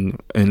and then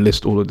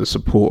enlist all of the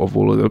support of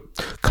all of the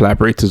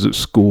collaborators at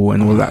school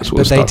and all that sort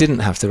of stuff. But they didn't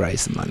have to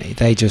raise the money.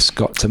 They just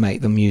got to make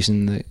them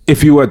using the...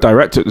 If you were a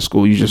director at the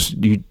school,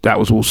 that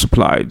was all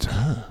supplied.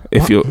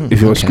 If you're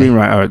a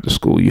screenwriter at the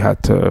school, you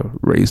had to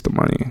raise the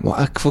money.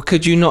 Well,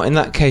 could you not, in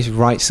that case,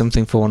 write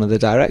something for one of the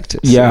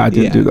directors? Yeah, I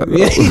didn't do that.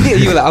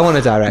 You were like, I want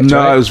to direct. No,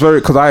 right? it was very,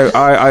 because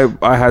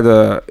I had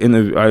a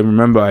interview. I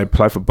remember I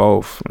applied for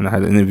both, and I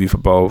had an interview for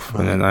both,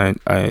 and then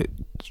I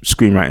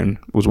screenwriting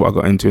was what I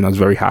got into, and I was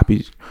very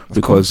happy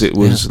because it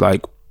was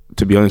like,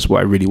 to be honest,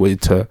 what I really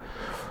wanted to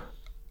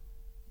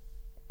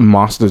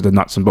master the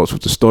nuts and bolts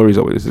of the stories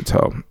I wanted to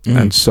tell.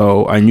 And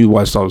so I knew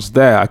whilst I was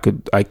there, I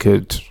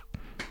could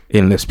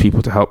enlist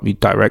people to help me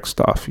direct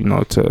stuff.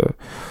 It's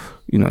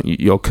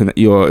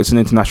an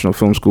international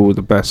film school with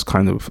the best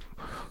kind of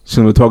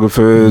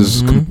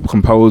cinematographers,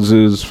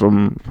 composers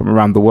from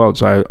around the world.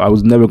 So I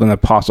was never going to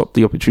pass up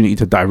the opportunity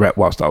to direct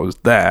whilst I was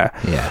there.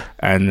 Yeah.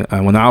 And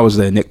when I was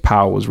there, Nick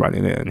Powell was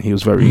running it, and he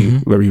was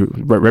very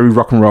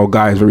rock and roll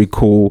guy. He was very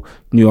cool.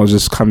 Knew I was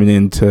just coming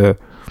in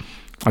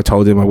I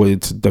told him I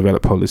wanted to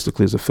develop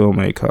holistically as a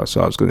filmmaker,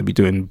 so I was going to be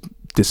doing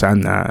this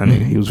and that, and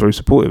he was very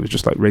supportive. It's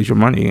just like, raise your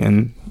money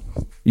and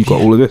you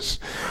got all of this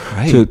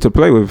to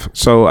play with.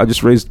 So I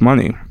just raised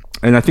money,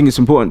 and I think it's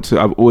important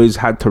I've always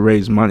had to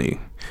raise money.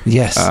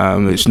 Yes.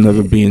 It's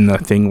never been a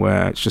thing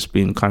where it's just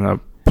been kind of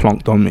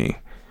plonked on me.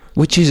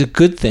 Which is a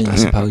good thing, I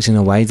suppose, in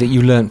a way, that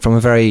you learned from a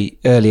very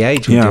early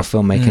age with your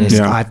filmmaking.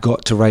 I've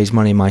got to raise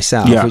money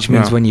myself, which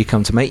means when you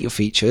come to make your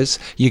features,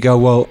 you go,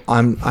 well,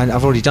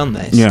 I've already done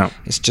this. Yeah.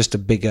 It's just a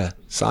bigger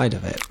side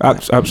of it.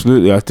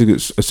 Absolutely. I think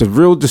it's a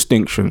real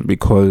distinction,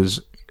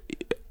 because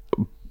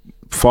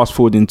fast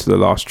forward into The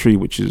Last Tree,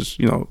 which is,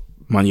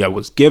 money I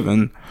was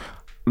given,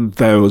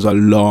 there was a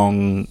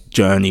long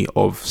journey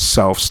of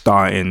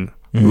self-starting,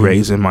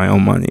 raising my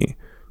own money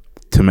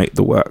to make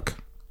the work.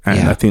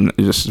 And I think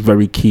it's just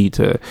very key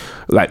to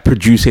like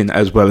producing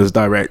as well as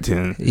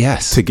directing.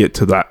 Yes. To get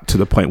to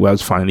the point where I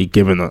was finally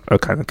given a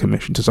kind of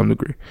commission to some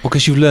degree. Well,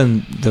 because you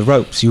learn the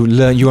ropes,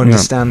 you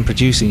understand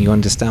producing, you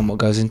understand what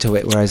goes into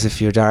it. Whereas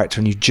if you're a director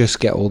and you just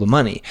get all the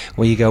money,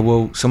 where you go,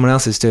 well, someone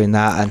else is doing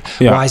that, and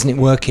why isn't it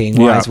working?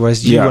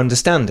 Whereas you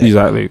understand it.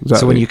 Exactly.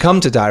 So when you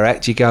come to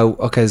direct, you go,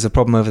 okay, there's a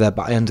problem over there,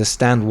 but I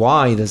understand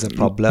why there's a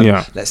problem.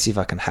 Yeah. Let's see if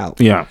I can help.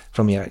 Yeah.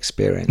 From your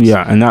experience.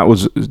 Yeah, and that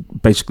was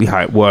basically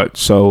how it worked.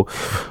 So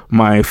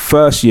my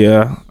first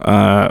year,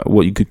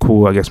 what you could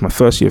call, I guess, my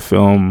first year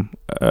film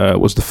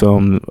was the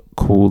film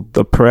called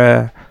The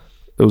Prayer.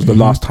 It was the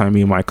last time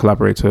me and my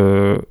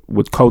collaborator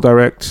would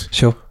co-direct.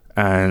 Sure.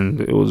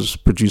 And it was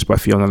produced by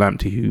Fiona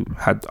Lamptey,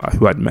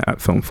 who I'd met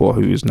at Film 4,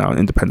 who is now an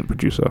independent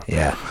producer.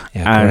 Yeah.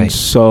 And great.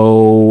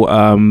 So,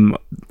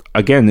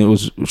 again, it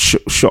was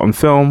shot on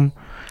film,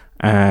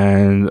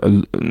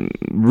 and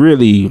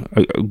really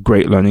a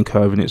great learning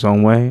curve in its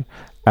own way.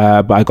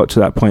 But I got to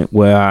that point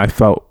where I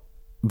felt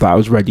that I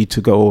was ready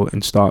to go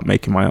and start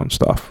making my own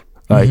stuff.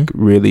 Like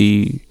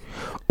really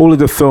all of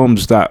the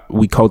films that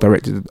we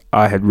co-directed,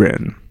 I had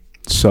written.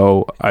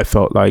 So I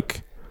felt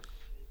like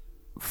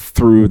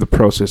through the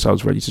process, I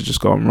was ready to just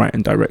go and write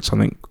and direct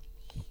something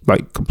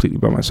like completely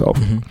by myself.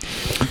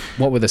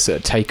 What were the sort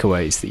of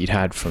takeaways that you'd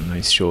had from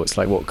those shorts?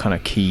 Like, what kind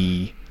of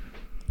key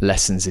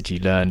lessons had you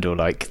learned, or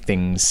like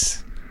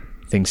things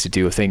to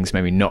do or things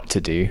maybe not to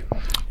do?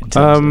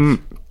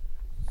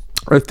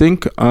 I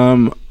think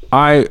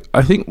I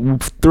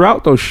think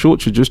throughout those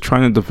shorts, you're just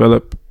trying to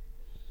develop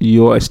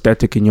your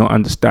aesthetic and your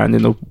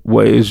understanding of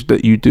what it is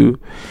that you do.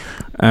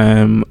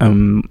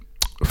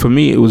 For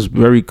me, it was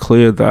very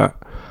clear that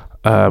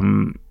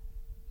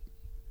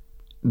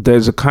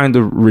there's a kind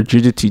of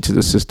rigidity to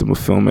the system of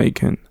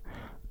filmmaking,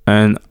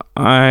 and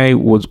I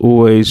was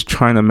always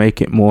trying to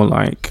make it more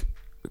like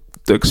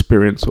the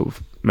experience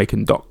of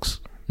making docs,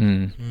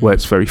 where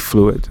it's very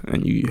fluid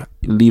and you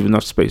leave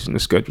enough space in the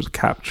schedule to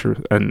capture,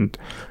 and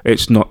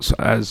it's not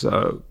as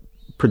a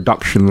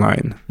production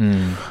line.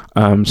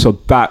 So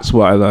that's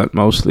what I learned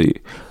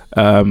mostly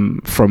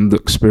from the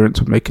experience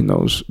of making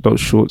those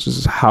shorts,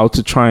 is how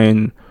to try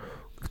and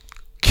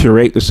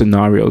curate the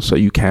scenario so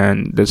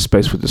there's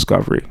space for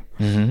discovery.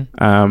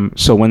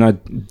 So when I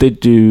did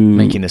do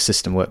making the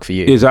system work for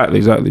you,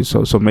 exactly,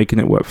 so making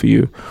it work for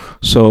you.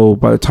 So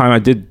by the time I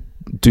did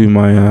do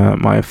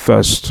my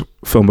first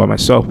film by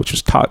myself, which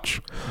was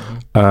Touch,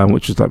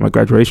 which is like my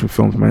graduation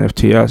film from my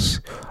FTS,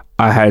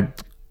 I had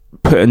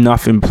put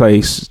enough in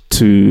place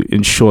to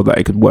ensure that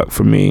it could work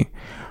for me,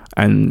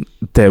 and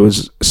there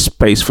was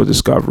space for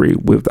discovery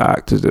with the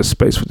actors, there's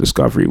space for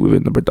discovery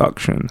within the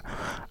production.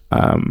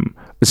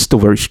 It's still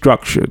very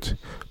structured,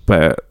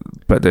 but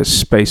there's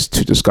space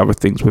to discover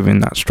things within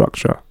that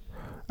structure.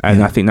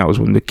 And I think that was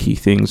one of the key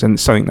things, and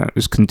it's something that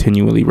is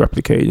continually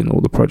replicated in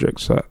all the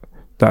projects that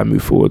I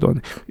move forward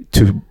on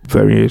to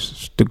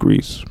various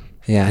degrees.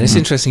 Yeah, and it's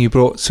interesting you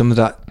brought some of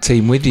that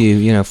team with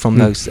you, from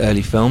those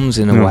early films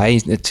in a way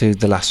to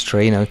The Last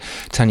Tree,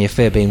 Tanya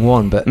Fear being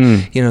one, but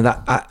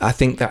that I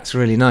think that's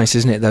really nice,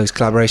 isn't it? Those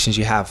collaborations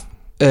you have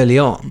early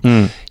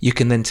on, you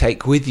can then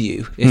take with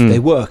you if they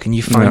work, and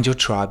you find your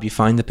tribe, you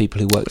find the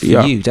people who work for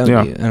you,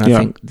 don't you? And I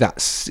think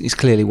is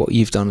clearly what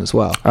you've done as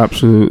well.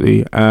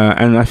 Absolutely.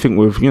 And I think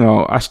with,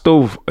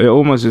 it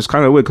almost is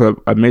kind of weird because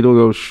I made all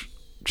those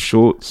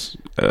shorts,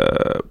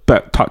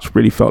 but Touch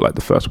really felt like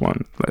the first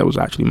one. That was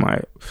actually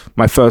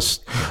my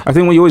first. I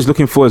think what you're always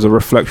looking for is a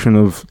reflection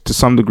of, to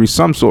some degree,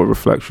 some sort of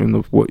reflection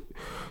of what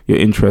your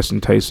interests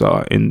and tastes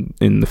are in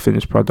the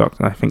finished product.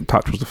 And I think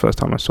Touch was the first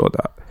time I saw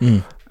that.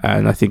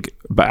 And I think,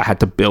 but I had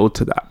to build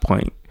to that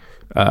point.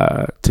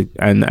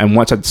 And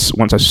once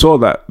I saw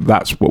that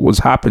that's what was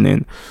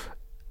happening,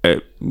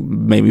 it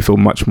made me feel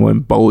much more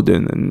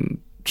emboldened and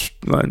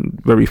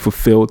very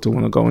fulfilled to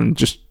want to go and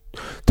just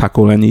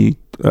tackle any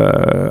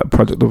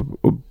project of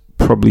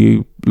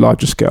probably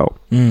larger scale.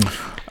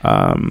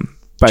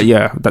 But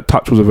yeah, that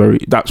Touch was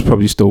that's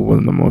probably still one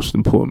of the most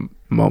important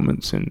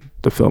moments in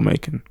the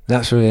filmmaking.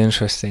 That's really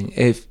interesting.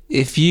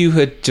 If you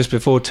had, just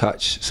before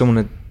Touch, someone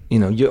had,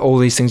 all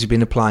these things you've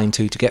been applying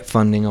to get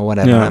funding or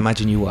whatever, I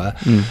imagine you were,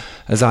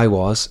 as I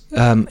was.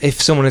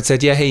 If someone had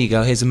said, here you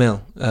go, here's $1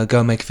 million, go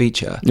and make a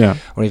feature,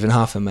 or even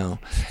 $500,000,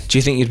 do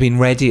you think you'd been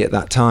ready at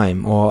that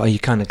time, or are you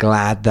kind of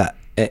glad that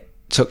it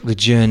took the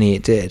journey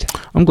it did?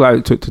 I'm glad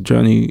it took the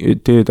journey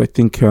it did. I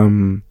think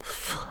you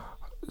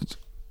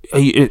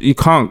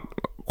can't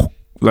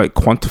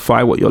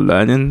quantify what you're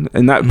learning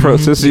in that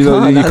process. You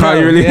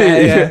can't really.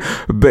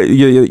 But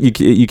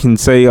you can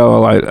say,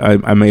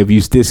 I may have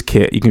used this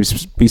kit. You can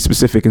be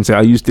specific and say,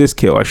 I used this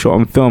kit, or I shot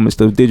on film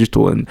instead of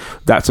digital, and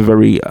that's a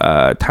very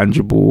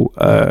tangible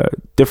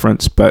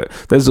difference. But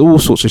there's all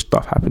sorts of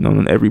stuff happening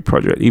on every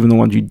project, even the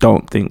ones you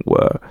don't think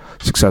were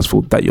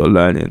successful, that you're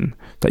learning,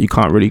 that you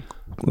can't really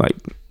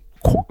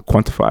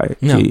quantify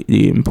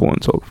the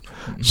importance of.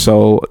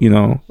 So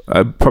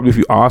probably if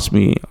you ask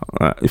me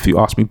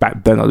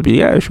back then, I'd be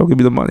sure, give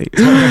me the money.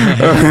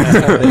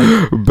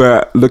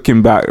 But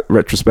looking back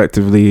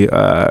retrospectively,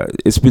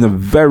 it's been a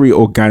very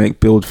organic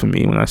build for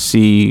me when I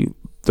see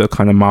the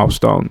kind of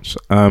milestones.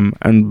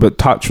 But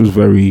Touch was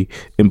very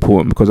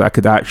important because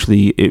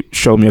it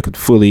showed me I could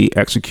fully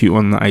execute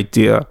on the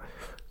idea,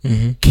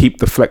 keep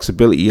the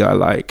flexibility I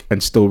like,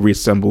 and still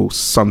reassemble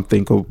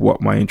something of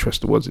what my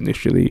interest was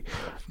initially.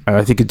 And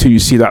I think until you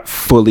see that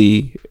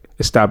fully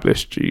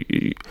established,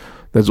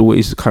 there's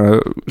always kind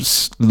of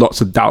lots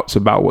of doubts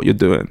about what you're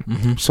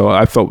doing. So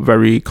I felt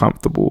very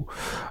comfortable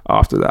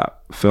after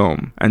that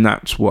film, and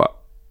that's what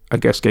I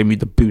guess gave me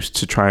the boost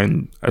to try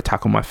and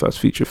tackle my first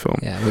feature film.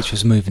 Yeah, which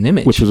was a moving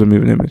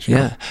image.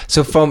 Yeah.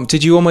 So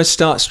did you almost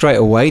start straight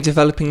away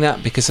developing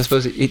that? Because I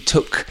suppose it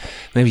took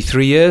maybe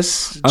 3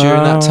 years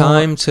during that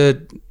time to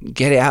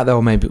get it out there,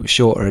 or maybe it was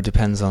shorter. It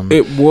depends on.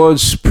 It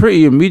was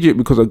pretty immediate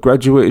because I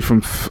graduated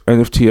from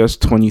NFTS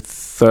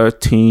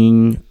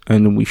 2013,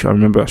 and I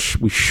remember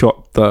we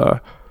shot the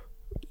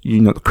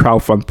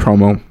crowdfund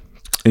promo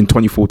in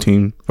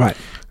 2014. Right.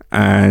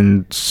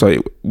 And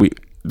so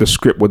the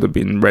script would have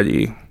been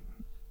ready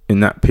in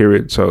that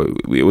period, so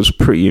it was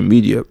pretty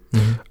immediate.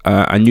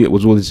 I knew it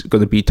was always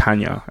going to be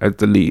Tanya as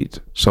the lead,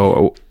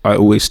 so I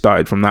always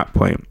started from that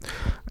point.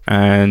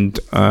 And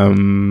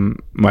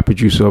my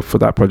producer for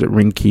that project,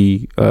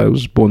 Rinky,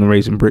 was born and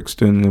raised in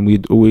Brixton, and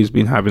we'd always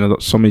been having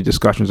so many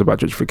discussions about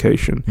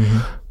gentrification,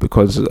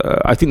 because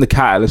I think the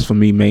catalyst for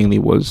me mainly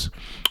was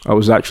I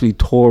was actually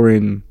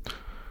touring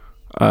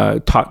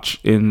Touch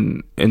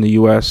in the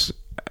US,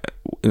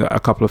 a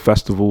couple of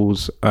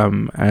festivals,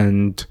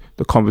 and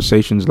the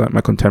conversations like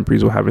my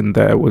contemporaries were having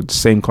there were the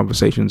same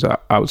conversations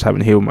I was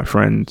having here with my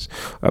friends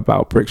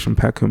about Brixton,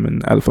 Peckham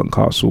and Elephant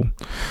Castle.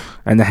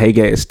 And the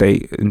Haygate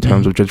estate in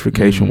terms of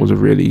gentrification was a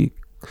really,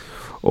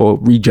 or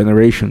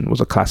regeneration was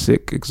a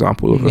classic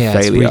example of a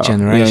failure.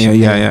 Regeneration.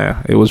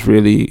 Yeah. It was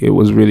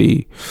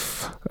really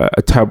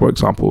a terrible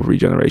example of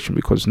regeneration,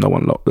 because a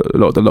lot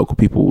of the local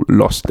people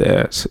lost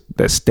their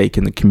stake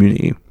in the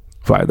community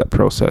via that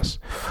process.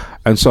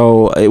 And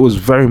so it was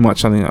very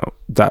much something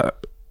that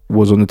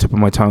was on the tip of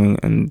my tongue,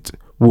 and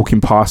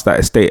walking past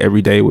that estate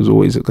every day was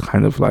always the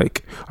kind of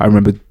like, I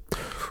remember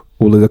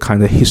all of the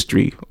kind of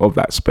history of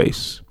that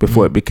space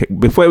before it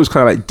was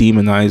kind of like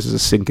demonized as a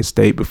sink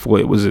estate, before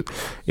it was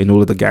in all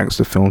of the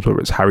gangster films, whether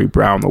it's Harry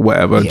Brown or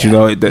whatever. Do you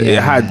know,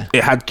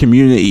 it had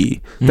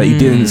community that you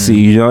didn't see.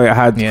 You know, it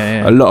had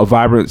a lot of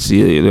vibrancy.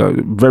 You know,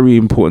 very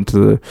important to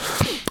the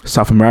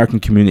South American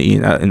community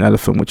in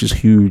Elephant, which is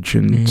huge.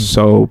 And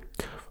so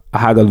I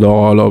had a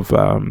lot of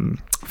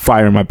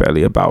fire in my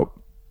belly about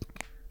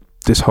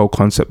this whole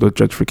concept of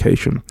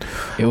gentrification.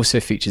 It also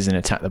features in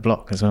Attack the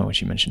Block as well,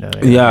 which you mentioned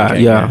earlier.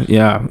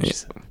 Yeah.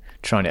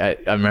 I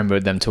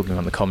remember them talking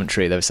on the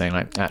commentary. They were saying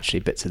like,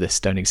 actually, bits of this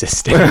don't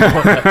exist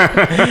anymore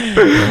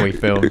when we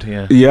filmed.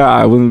 Yeah,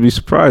 I wouldn't be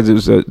surprised. It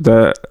was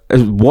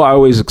what I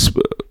always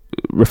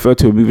refer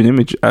to a moving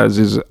image as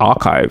is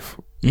archive.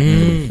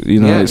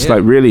 It's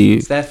like really,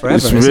 it's there forever.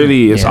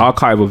 It's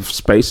archive of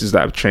spaces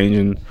that have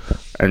changed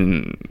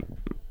and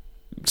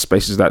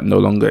spaces that no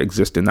longer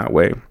exist in that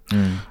way.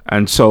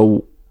 And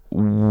so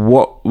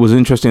what was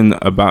interesting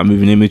about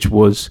Moving Image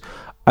was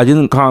I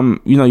didn't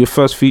come, your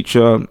first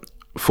feature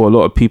for a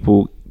lot of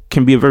people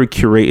can be a very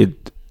curated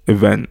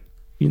event,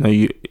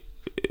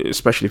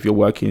 especially if you're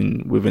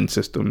working within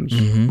systems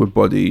with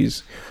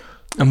bodies.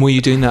 And were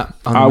you doing that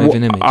on the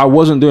Moving Image? I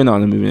wasn't doing that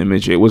on the Moving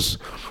Image. It was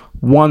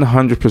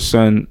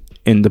 100%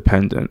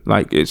 independent.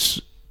 Like,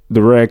 it's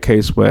the rare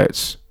case where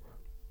it's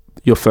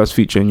your first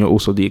feature and you're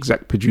also the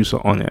exec producer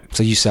on it.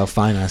 So you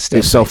self-financed it.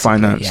 It's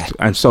self-financed.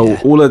 And so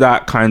all of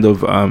that kind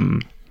of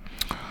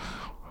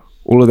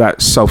all of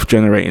that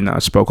self-generating that I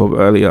spoke of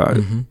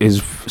earlier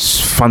is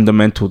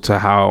fundamental to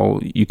how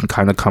you can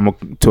kind of come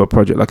up to a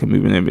project like a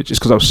Moving Image. It's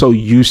because I was so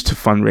used to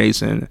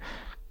fundraising,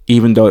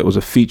 even though it was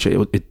a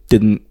feature, it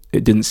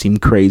didn't seem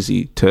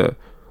crazy to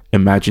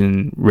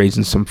imagine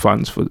raising some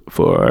funds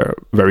for a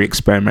very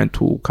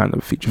experimental kind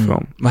of feature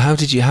film. Well,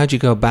 how'd you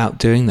go about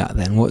doing that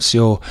then? What's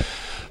your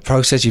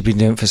process? You've been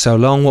doing it for so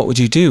long. What would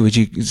you do? Would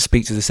you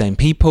speak to the same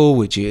people?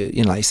 Would you,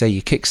 like you say,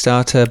 you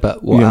Kickstarter,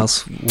 but what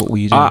else? What were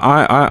you doing?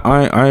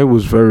 I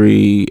was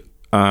very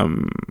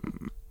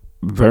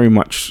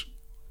much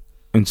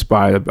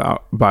inspired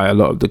by a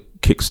lot of the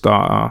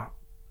Kickstarter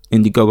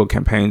Indiegogo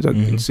campaigns I've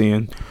been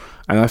seeing,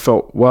 and I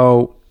felt,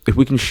 well, if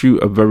we can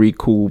shoot a very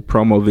cool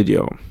promo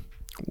video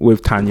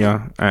with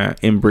Tanya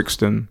in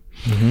Brixton,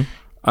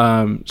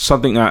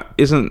 something that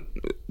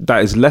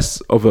is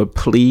less of a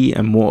plea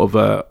and more of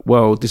a,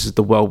 well, this is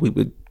the world we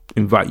would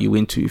invite you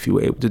into if you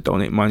were able to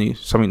donate money,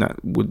 something that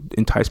would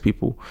entice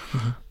people,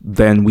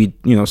 then we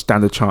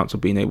stand a chance of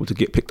being able to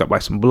get picked up by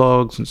some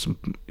blogs and some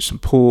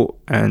support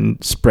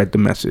and spread the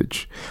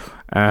message.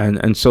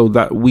 And so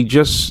that we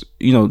just,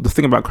 the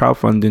thing about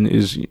crowdfunding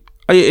is,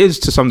 it is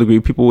to some degree,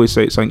 people always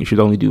say it's something you should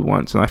only do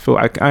once, and I feel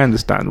I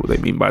understand what they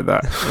mean by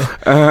that.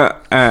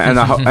 And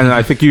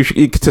I think you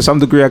should, to some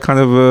degree, I kind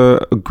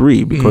of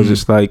agree, because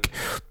it's like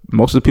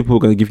most of the people who are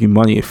going to give you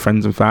money are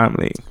friends and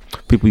family,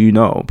 people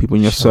people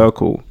in your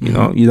circle. You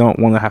don't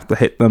want to have to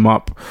hit them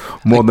up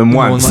more than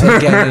once.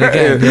 Again and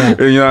again,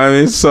 You know what I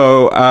mean?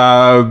 So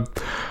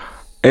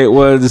it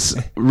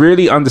was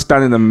really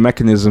understanding the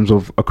mechanisms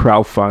of a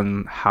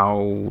crowdfund, how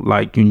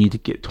like you need to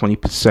get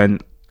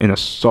 20% in a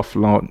soft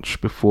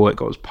launch before it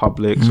goes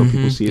public, so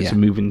people see it's a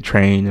moving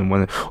train, and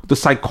when the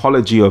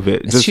psychology of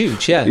it's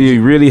huge.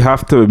 You really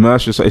have to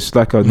immerse yourself. It's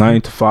like a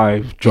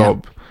 9-to-5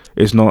 job.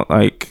 It's not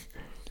like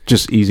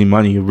just easy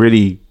money. You're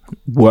really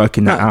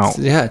working it out.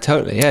 Yeah,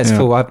 totally. Yeah, it's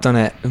cool. I've done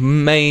it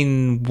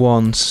main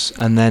once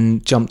and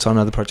then jumped on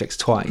other projects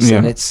twice,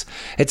 and it's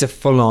a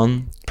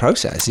full-on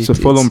process. It's a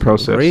full-on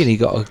process. Really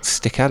got to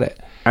stick at it.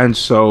 And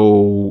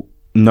so,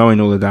 knowing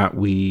all of that,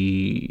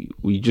 we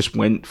just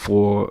went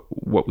for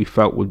what we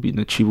felt would be an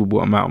achievable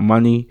amount of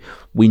money.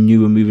 We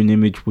knew a Moving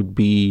Image would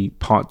be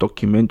part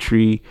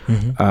documentary,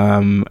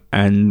 and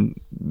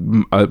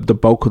the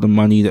bulk of the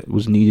money that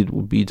was needed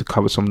would be to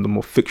cover some of the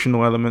more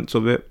fictional elements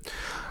of it.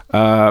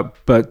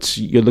 But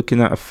you're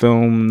looking at a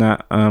film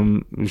that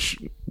was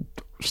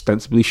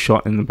ostensibly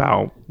shot in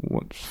about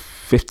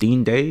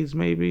 15 days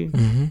maybe.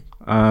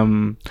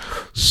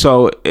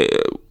 So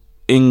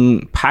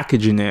in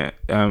packaging it,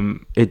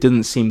 it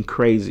didn't seem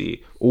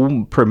crazy.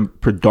 All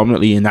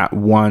predominantly in that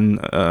one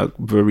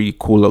very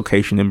cool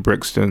location in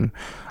Brixton.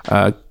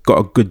 Got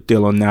a good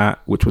deal on that,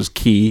 which was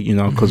key,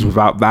 because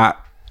without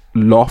that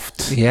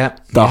loft,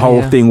 the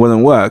whole thing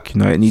wouldn't work.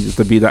 It needed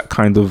to be that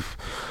kind of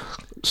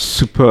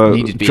super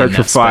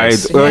gentrified.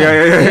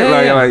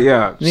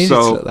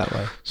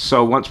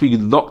 So once we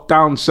locked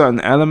down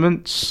certain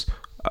elements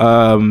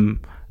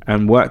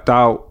and worked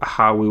out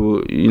how we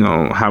were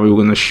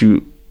going to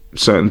shoot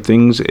certain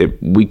things,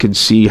 we could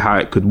see how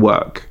it could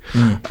work.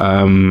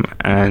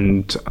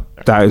 And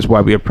that is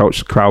why we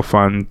approached the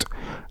crowdfund,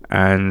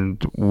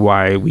 and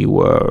why we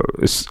were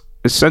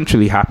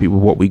essentially happy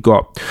with what we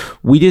got.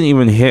 We didn't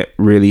even hit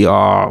really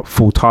our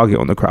full target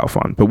on the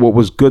crowdfund, but what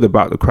was good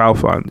about the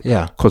crowdfund,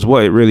 because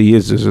what it really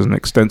is an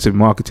extensive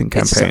marketing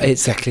campaign.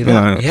 It's exactly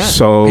that.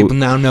 So people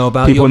now know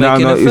about you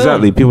making a film.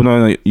 Exactly. People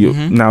know you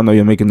now know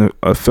you're making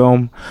a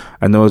film.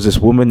 And there was this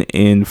woman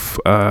in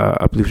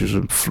I believe she was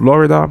in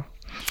Florida,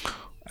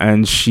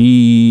 and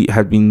she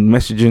had been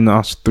messaging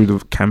us through the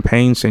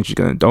campaign saying she's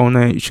going to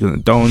donate. She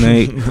didn't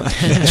donate.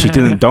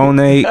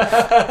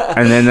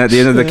 And then at the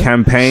end of the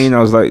campaign,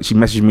 she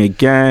messaged me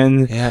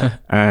again. Yeah.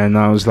 And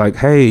I was like,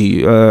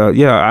 hey,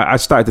 I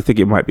started to think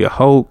it might be a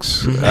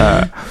hoax.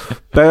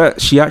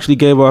 But she actually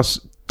gave us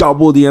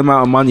double the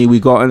amount of money we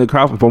got in the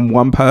crowdfund from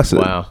one person.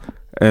 Wow.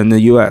 In the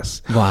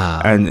US.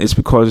 Wow. And it's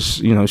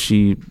because,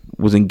 she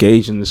was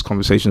engaged in this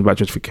conversation about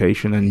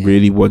gentrification and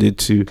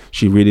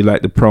she really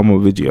liked the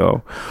promo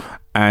video,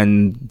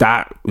 and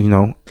that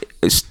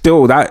it's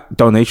still, that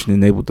donation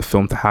enabled the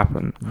film to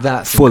happen.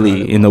 That's fully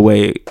incredible. In a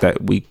way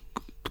that we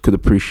could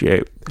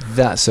appreciate.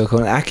 That's so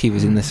cool. Aki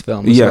was in this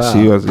film as well.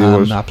 He was.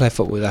 I played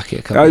football with Aki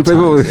a couple of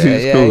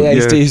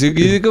times. He's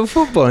a good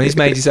footballer, and he's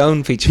made his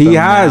own feature film. He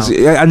has,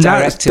 and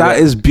that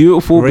is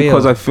beautiful. Real.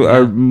 Because I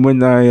feel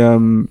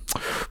when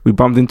we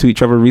bumped into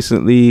each other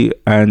recently,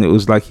 and it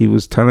was like he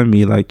was telling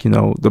me,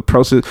 the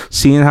process,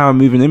 seeing how a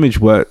moving image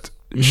worked,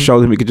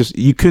 showed him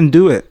you can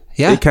do it.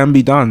 Yeah, it can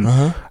be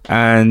done.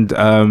 And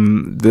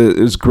it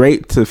was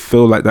great to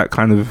feel like that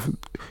kind of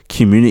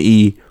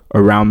community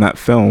around that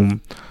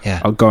film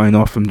are going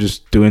off and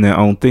just doing their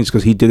own things,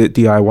 because he did it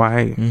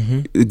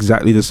DIY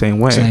exactly the same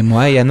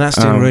way. And that's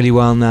doing really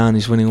well now, and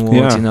he's winning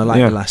awards. The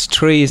Last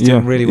Tree is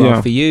doing really well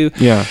for you.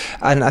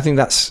 And I think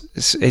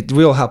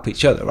we all help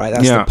each other, right?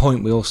 That's the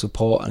point. We all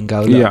support and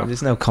go, look,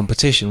 there's no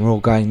competition, we're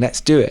all going,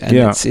 let's do it. And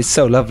it's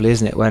so lovely,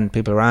 isn't it, when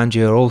people around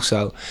you are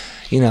also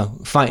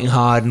fighting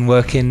hard and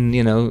working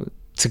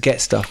to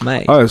get stuff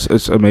made.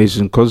 It's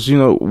amazing, because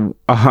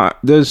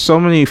there's so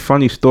many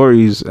funny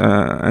stories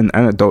and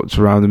anecdotes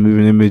around the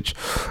moving image.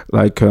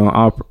 Like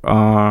our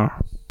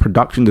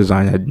production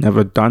designer had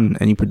never done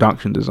any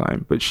production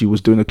design, but she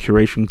was doing a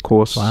curation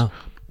course,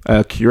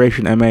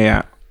 curation MA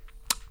at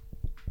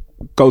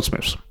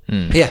Goldsmiths,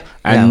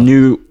 and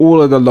knew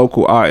all of the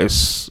local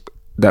artists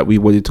that we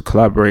wanted to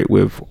collaborate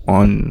with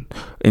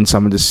in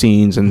some of the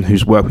scenes, and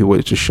whose work we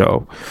wanted to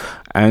show.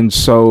 And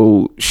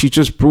so she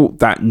just brought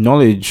that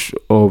knowledge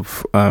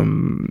of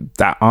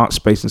that art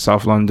space in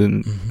South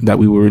London that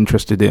we were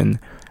interested in,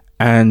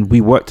 and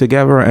we worked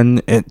together.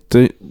 And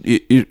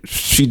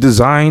she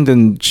designed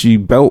and she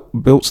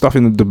built stuff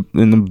in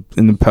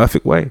the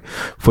perfect way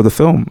for the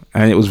film,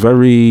 and it was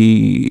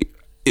we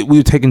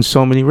were taking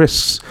so many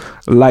risks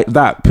like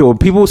that.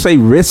 People say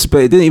risk, but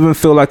it didn't even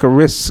feel like a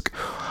risk.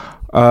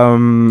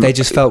 They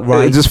just felt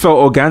right. It just felt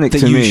organic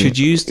to me. That you should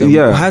use them.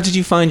 Yeah. Well, how did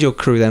you find your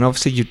crew then?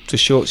 Obviously, the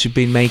shorts you've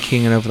been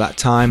making and over that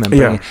time and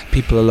bringing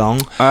people along.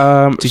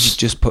 Did you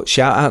just put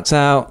shout outs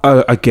out?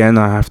 Again,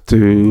 I have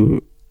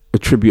to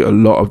attribute a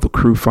lot of the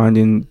crew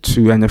finding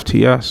to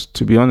NFTS.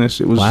 To be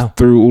honest, it was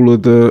through all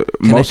of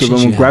most of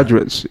them were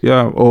graduates,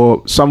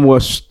 or some were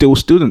still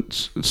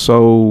students.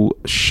 So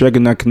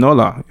Shegan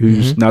Akinola,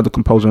 who's now the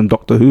composer on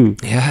Doctor Who,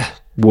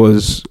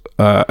 was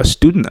a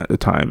student at the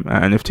time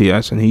at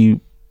NFTS, and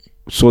he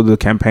saw the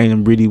campaign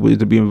and really wanted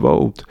to be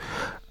involved.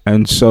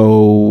 And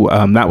so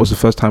that was the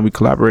first time we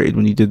collaborated,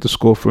 when he did the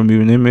score for a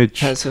moving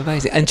image. That's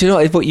amazing. And do you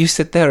know what you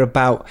said there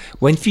about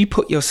when you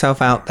put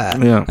yourself out there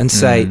and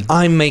say,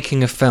 I'm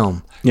making a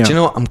film. Do you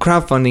know what? I'm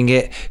crowdfunding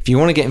it. If you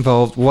want to get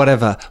involved,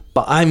 whatever.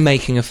 But I'm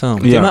making a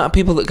film. The amount of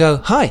people that go,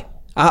 hi,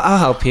 I'll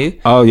help you.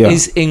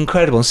 Is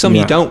incredible. And some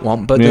you don't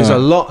want, but there's a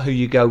lot who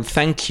you go,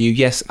 thank you.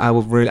 Yes, I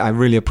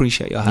really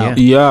appreciate your help.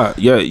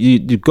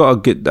 You've got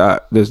to get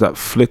that. There's that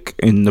flick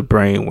in the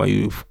brain where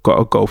you've got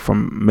to go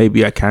from,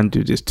 maybe I can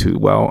do this, to,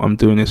 well, I'm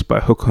doing this by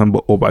hook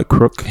or by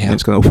crook, and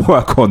it's going to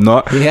work or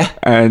not.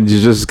 And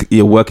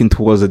you're working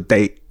towards a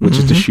date, which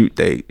is the shoot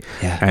date.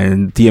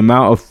 And the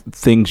amount of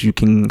things you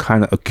can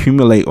kind of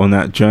accumulate on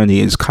that journey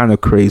is kind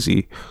of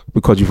crazy,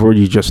 because you've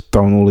already just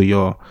thrown all of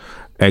your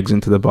eggs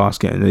into the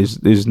basket, and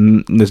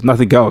there's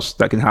nothing else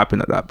that can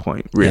happen at that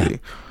point,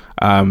 really.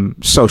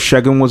 So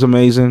Shegan was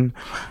amazing,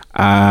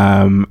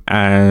 and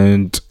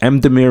M.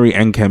 Demiri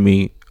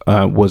Enkemi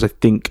was, I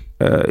think,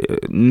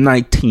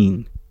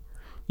 19.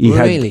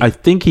 I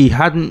think he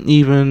hadn't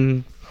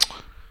even.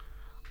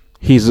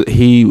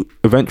 He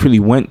eventually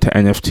went to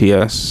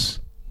NFTS.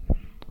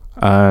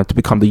 to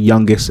become the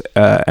youngest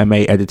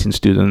MA editing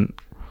student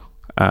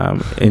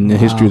in the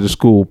history of the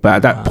school. But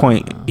at that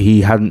point,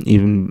 he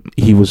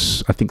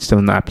was, I think, still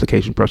in the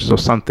application process or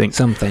something.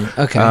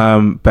 Okay.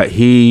 But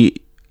he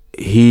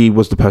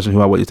was the person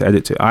who I wanted to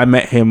edit it. I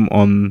met him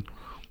on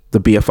the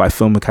BFI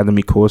Film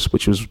Academy course,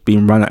 which was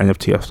being run at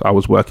NFTS. I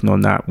was working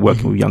on that,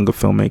 working with younger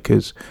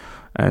filmmakers,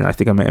 and I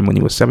think I met him when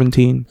he was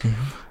 17.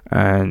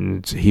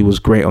 And he was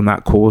great on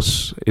that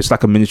course. It's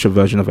like a miniature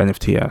version of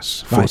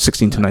NFTS for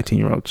 16 to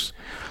 19-year-olds.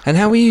 And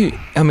how were you?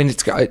 I mean,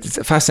 it's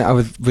fascinating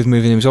with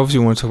moving images. Obviously,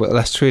 we want to talk about the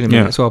last tree in a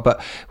minute as well. But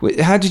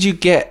how did you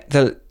get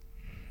the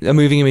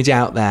moving image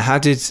out there? How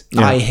did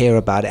I hear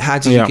about it? How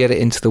did you get it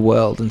into the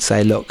world and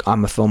say, "Look,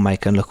 I'm a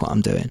filmmaker, and look what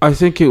I'm doing"? I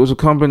think it was a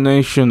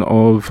combination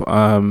of,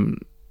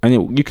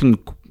 you can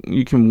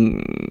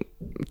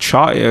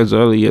chart it as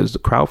early as the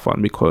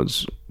crowdfund,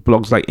 because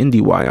blogs like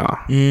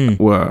IndieWire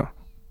were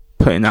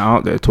putting that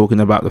out there, talking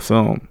about the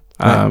film.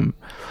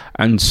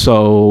 And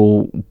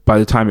so by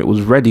the time it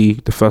was ready,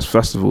 the first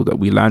festival that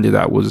we landed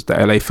at was the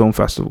LA Film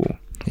Festival,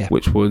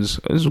 which was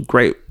a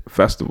great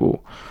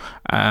festival.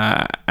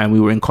 And we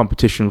were in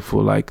competition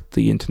for like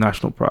the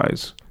international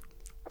prize.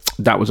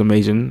 That was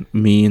amazing.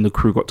 Me and the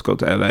crew got to go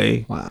to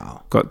LA.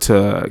 Wow. Got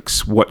to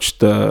watch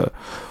be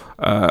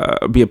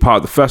a part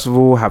of the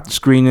festival, have the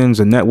screenings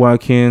and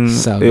networking.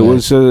 It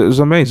was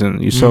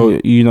amazing. So,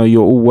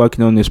 you're all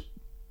working on this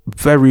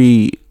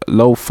very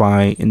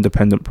lo-fi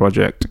independent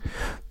project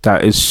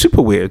that is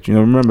super weird.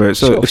 Remember,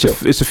 it's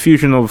a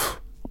fusion of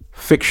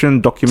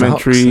fiction,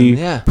 documentary,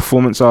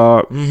 performance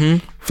art,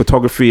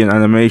 photography, and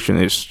animation.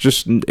 It's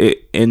just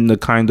in the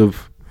kind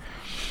of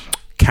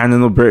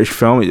canon of British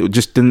film. It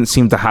just didn't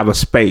seem to have a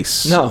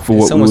space. No, for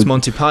what it's almost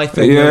Monty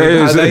Python.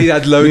 They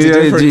had loads of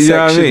different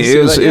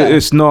sections.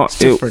 It's not.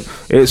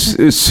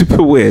 It's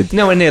super weird.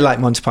 Nowhere near like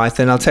Monty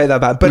Python. I'll tell you that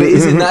about. But it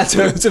is in that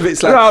terms of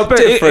it's like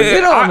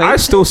different. I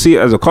still see it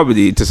as a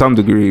comedy to some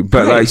degree,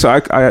 but so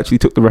I actually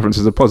took the reference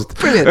as a positive.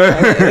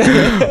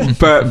 Brilliant.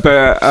 but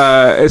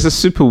it's a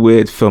super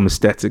weird film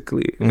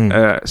aesthetically.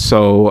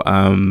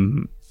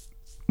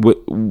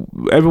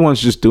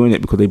 Everyone's just doing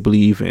it because they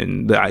believe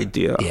in the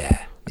idea.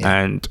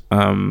 And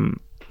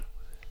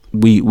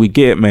we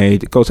get it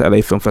made. It goes to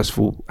LA Film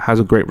Festival, has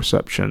a great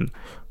reception.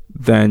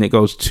 Then it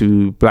goes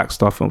to Black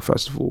Star Film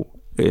Festival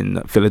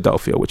in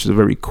Philadelphia, which is a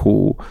very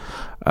cool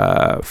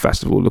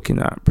festival looking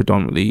at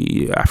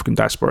predominantly African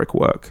diasporic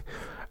work.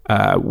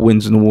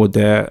 Wins an award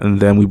there, and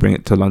then we bring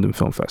it to London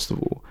Film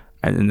Festival.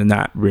 And then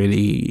that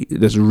really,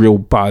 there's a real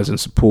buzz and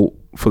support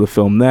for the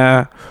film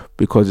there,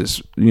 because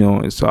it's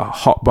a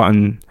hot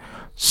button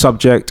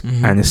subject,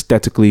 and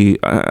aesthetically,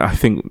 I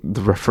think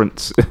the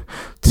reference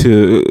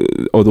to,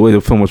 or the way the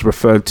film was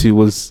referred to,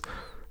 was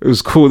it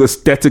was called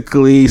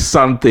aesthetically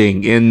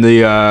something in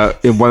the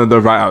in one of the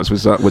write-ups,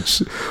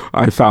 which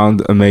I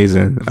found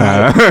amazing.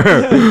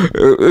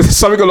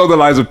 Something along the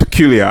lines of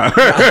peculiar.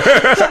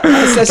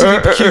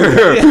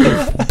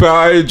 But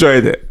I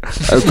enjoyed it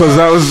because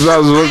that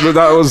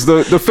was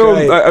the film.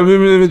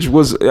 Image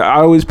was, I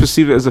always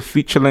perceive it as a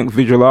feature-length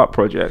visual art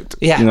project.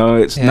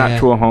 Its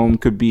natural home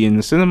could be in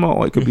the cinema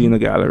or it could be in a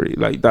gallery.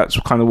 Like, that's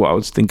kind of what I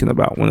was thinking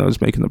about when I was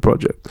making the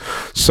project.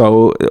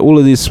 So all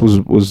of this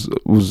was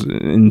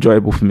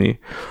enjoyable for me.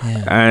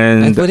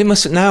 But it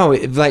must now,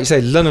 like you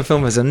say, London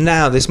Film Festival,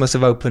 now this must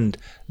have opened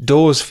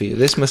doors for you.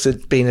 This must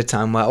have been a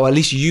time where, or at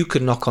least you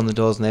could knock on the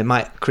doors and they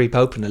might creep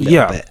open a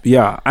little bit.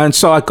 And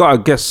so I got, I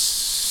guess,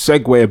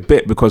 segue a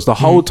bit, because the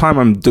whole time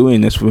I'm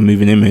doing this with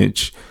Moving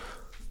Image,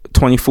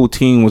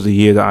 2014 was the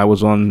year that I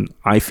was on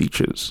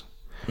iFeatures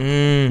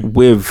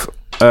with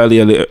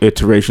earlier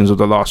iterations of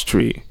The Last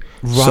Tree.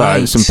 So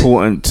it's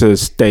important to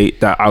state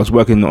that I was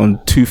working on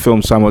 2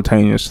 films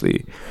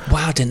simultaneously.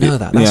 Wow, I didn't know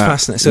that. That's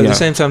fascinating. So at the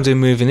same time doing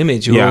Moving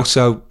Image, you're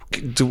also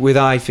with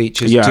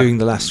iFeatures doing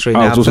The Last Tree.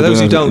 Now, for those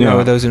who don't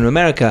know, those in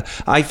America,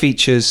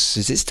 iFeatures,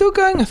 is it still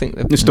going? I think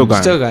it's still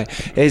going.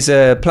 It's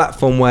a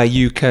platform where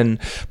you can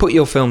put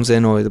your films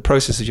in, or the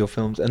process of your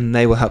films, and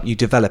they will help you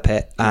develop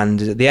it.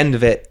 And at the end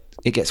of it,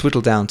 it gets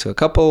whittled down to a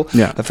couple of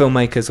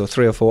filmmakers, or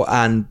 3 or 4,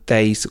 and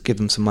they give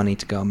them some money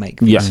to go and make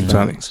these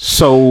films.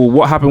 So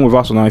what happened with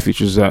us on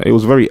iFeatures is that it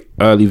was a very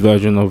early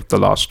version of The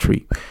Last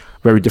Tree,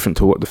 very different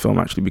to what the film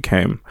actually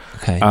became.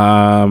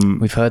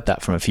 We've heard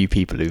that from a few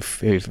people who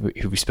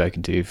we've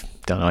spoken to who've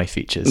done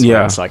iFeatures.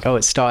 It's like,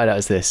 it started out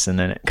as this, and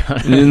then it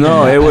kind of and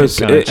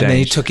then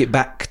you took it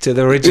back to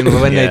the original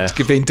when they'd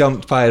been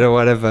dumped by it or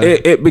whatever.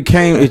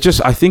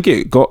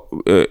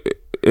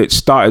 It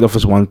started off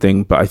as one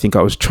thing, but I think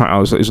I was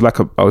trying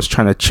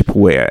to chip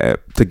away at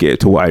it to get it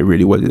to what I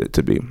really wanted it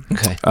to be.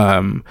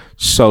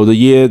 So the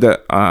year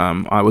that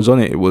I was on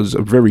it, it was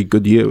a very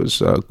good year. It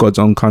was God's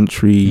Own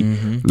Country,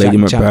 Lady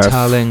Macbeth. Jack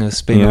Tarling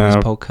has been on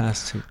his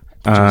podcast.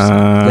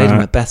 Lady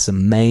Macbeth's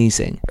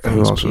amazing.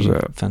 Who else was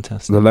it?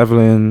 Fantastic. The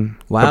Leveling.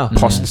 Wow.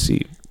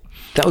 Apostasy.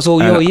 That was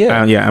all your year?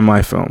 And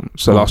my film.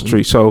 So Last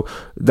Tree. So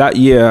that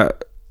year,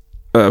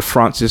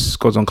 Francis,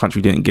 God's Own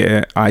Country, didn't get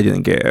it. I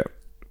didn't get it.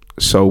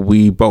 So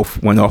we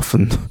both went off,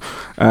 and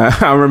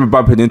I remember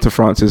bumping into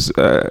Francis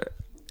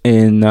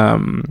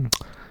in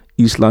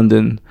East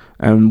London,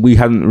 and we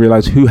hadn't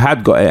realized who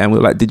had got it, and we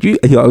were like, did you?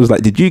 I was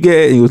like, did you get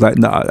it? And he was like,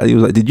 nah. And he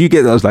was like, did you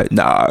get it? I was like,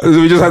 nah.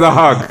 So we just had a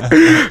hug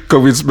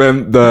because we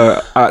spent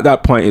at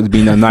that point it had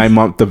been a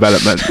 9-month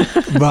development,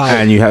 Right.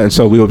 and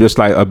so we were just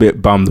like a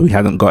bit bummed we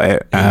hadn't got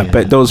it.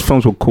 But those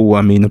films were cool.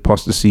 I mean,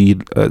 Apostasy,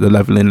 The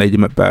Leveling, Lady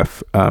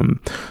Macbeth,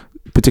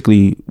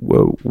 particularly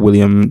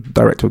William,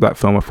 director of that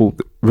film, I thought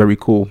very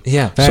cool.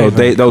 Yeah,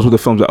 those were the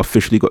films that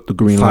officially got the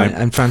green light.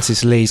 And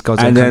Francis Lee's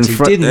God's and Own then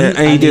Country didn't.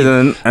 and he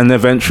didn't, and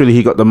eventually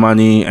he got the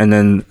money,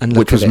 and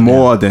which was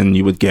more than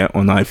you would get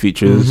on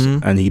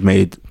iFeatures, and he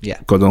made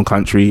God's Own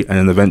Country, and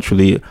then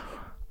eventually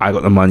I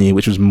got the money,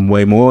 which was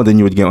way more than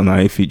you would get on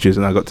iFeatures,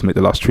 and I got to make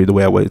The Last Tree the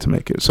way I wanted to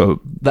make it.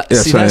 So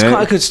that's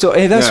quite a good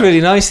story. That's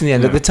really nice in the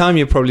end. At the time,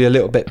 you're probably a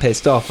little bit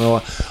pissed off,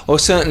 or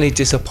certainly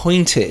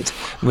disappointed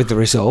with the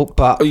result.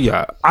 But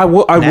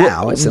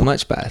now it's a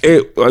much better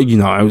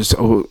thing. I was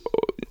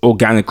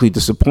organically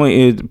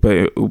disappointed, but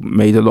it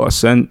made a lot of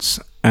sense.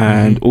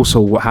 And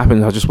also, what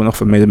happened? I just went off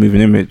and made a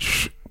moving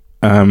image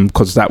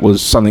because that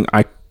was something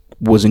I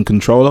was in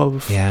control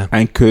of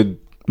and could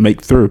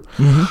make through.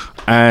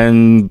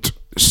 And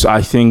so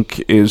I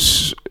think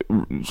is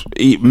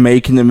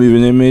making the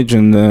moving image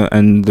and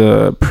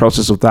the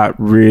process of that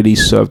really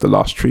served The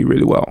Last Tree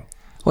really well.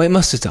 Well, it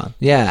must have done,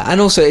 and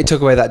also it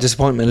took away that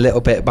disappointment a little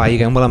bit by you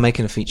going, well, I'm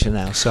making a feature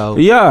now, so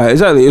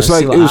exactly.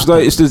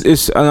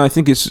 And I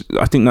think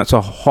that's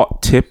a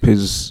hot tip,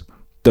 is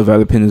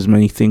developing as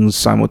many things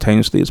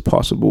simultaneously as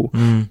possible.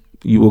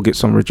 You will get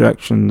some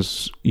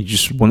rejections. You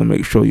just want to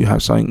make sure you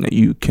have something that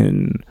you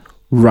can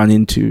run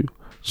into,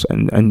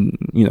 and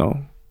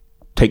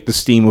take the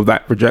steam of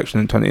that rejection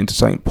and turn it into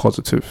something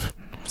positive.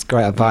 It's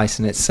great advice,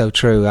 and it's so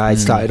true. I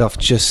started off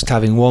just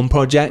having one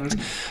project,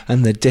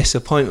 and the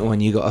disappointment when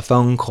you got a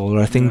phone call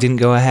or a thing didn't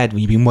go ahead,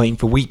 when you've been waiting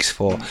for weeks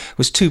for,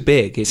 was too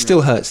big. It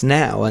still hurts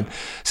now, and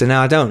so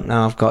now I don't.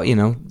 Now I've got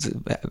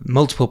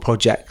multiple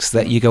projects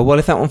that you go, well,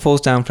 if that one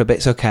falls down for a bit,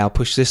 it's okay, I'll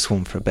push this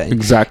one for a bit.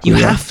 Exactly. You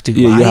have to, right?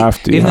 You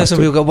have to. Even though some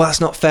people go, well, that's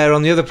not fair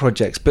on the other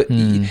projects, but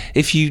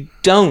if you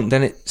don't,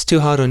 then it's too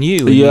hard on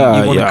you. And you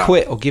want to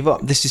quit or give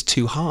up. This is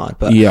too hard.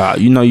 But you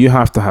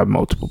have to have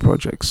multiple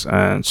projects,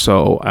 and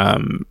so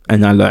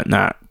and I learned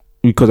that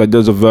because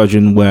there's a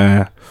version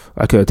where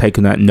I could have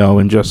taken that no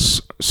and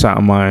just sat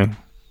on my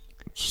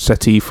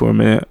settee for a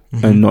minute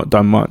and not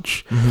done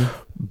much.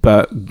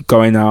 But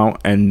going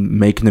out and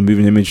making a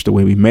moving image the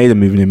way we made a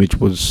moving image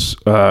was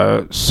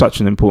such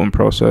an important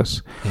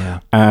process.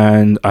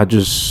 And I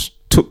just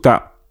took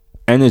that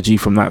energy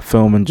from that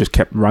film and just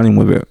kept running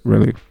with it,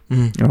 really.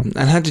 And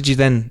how did you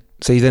then?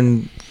 So you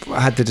then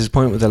had the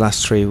disappointment with The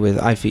Last Tree with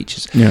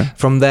iFeatures.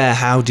 From there,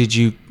 how did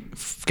you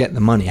get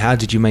the money? How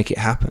did you make it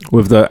happen?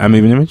 With the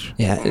moving image?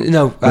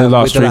 The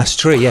Last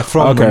Tree.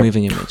 From the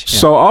moving image.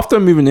 So after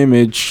moving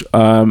image,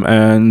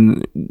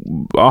 and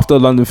after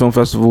London Film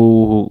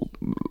Festival,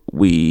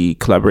 we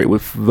collaborated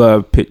with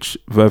Verve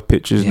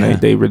Pictures,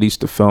 and they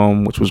released the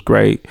film, which was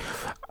great.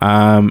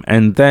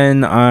 And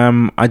then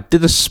I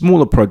did a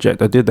smaller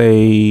project. I did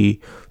a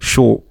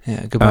short.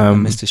 Goodbye,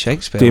 Mr.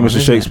 Shakespeare. Dear Mr.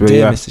 Shakespeare.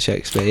 Dear Mr.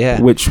 Shakespeare.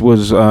 Which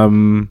was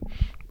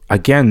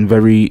again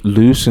very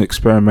loose and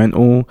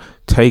experimental,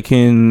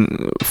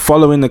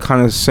 following the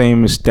kind of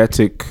same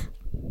aesthetic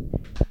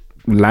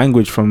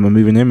language from the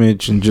moving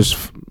image, and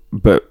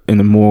but in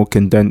a more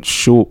condensed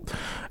short.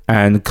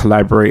 And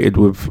collaborated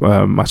with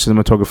my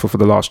cinematographer for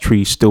The Last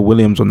Tree, Still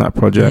Williams, on that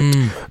project.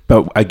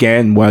 But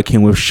again,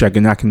 working with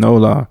Segun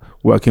Akinola,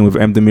 working with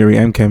Mdemiri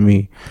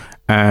Mkemi.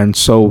 And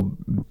so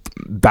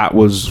that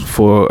was,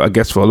 for a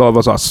lot of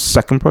us, our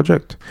second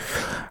project.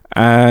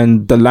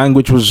 And the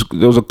language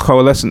there was a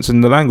coalescence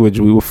in the language.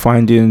 We were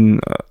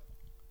finding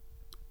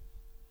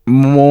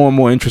more and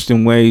more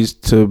interesting ways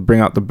to bring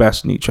out the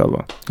best in each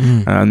other.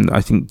 And I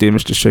think Dear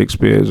Mr.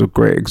 Shakespeare is a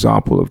great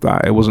example of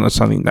that. It wasn't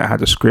something that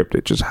had a script,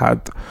 it just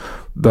had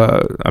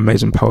the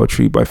amazing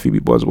poetry by Phoebe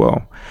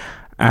Boswell.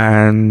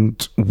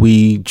 And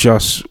we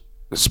just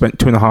spent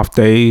 2.5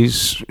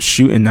 days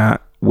shooting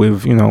that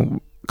with, kind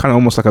of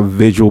almost like a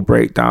visual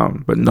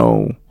breakdown, but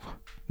no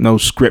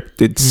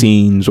scripted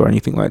scenes or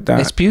anything like that.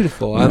 It's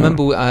beautiful. I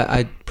remember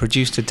I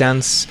produced a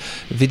dance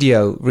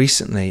video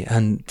recently,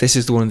 and this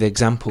is one of the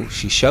examples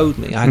she showed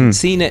me. I hadn't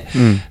seen it,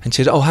 and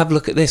she said, "Oh, have a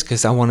look at this,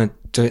 because I want to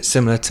do it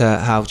similar to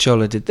how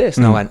Shola did this."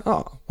 And I went,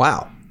 "Oh,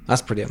 wow,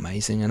 that's pretty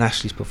amazing." And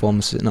Ashley's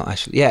performances,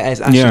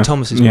 it's Ashley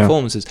Thomas's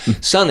performances,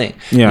 stunning.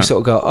 You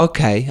sort of go,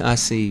 "Okay, I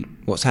see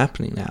what's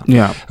happening now."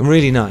 And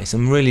really nice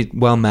and really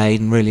well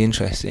made and really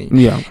interesting.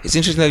 It's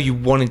interesting though, you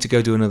wanted to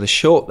go do another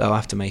short though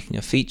after making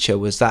a feature.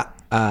 Was that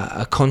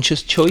a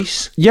conscious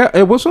choice?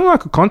 It wasn't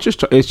like a conscious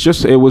choice. It's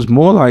just, it was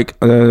more like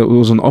it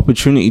was an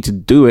opportunity to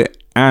do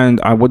it, and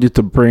I wanted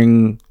to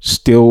bring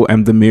Still,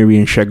 Mdemiri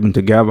and Segun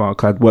together.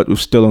 I'd worked with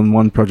Still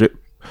on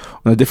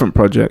a different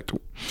project,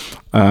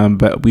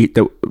 but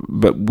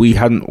we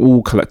hadn't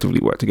all collectively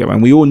worked together,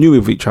 and we all knew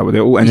of each other.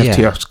 They're all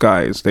NFTS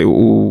guys. We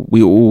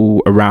were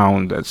all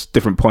around at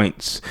different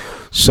points.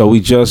 So I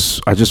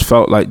just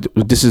felt like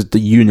this is the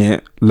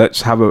unit.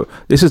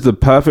 This is the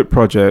perfect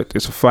project.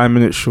 It's a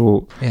 5-minute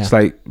short. It's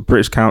like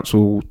British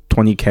Council,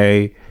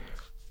 20K.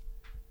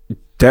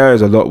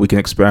 there's a lot we can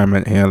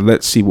experiment here.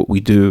 Let's see what we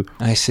do.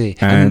 I see.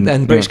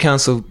 And British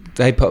Council,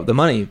 they put up the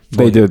money.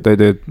 They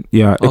did.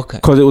 Yeah. Okay.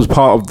 Because it was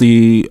part of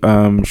the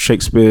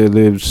Shakespeare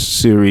Lives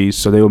series,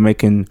 so they were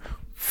making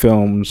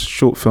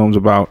short films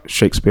about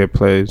Shakespeare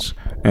plays,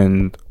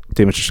 and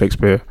Dear Mr.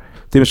 Shakespeare.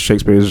 Dear Mr.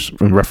 Shakespeare is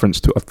in reference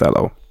to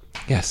Othello.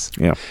 Yes.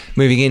 Yeah.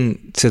 Moving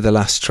into The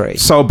Last Tree.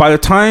 So by the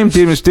time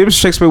Dear Mr.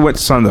 Shakespeare went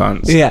to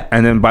Sundance, yeah,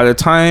 and then by the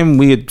time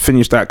we had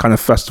finished that kind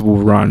of festival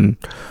run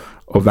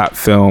of that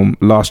film,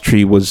 Last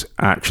Tree was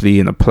actually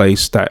in a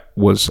place that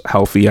was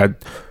healthy.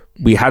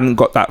 We hadn't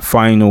got that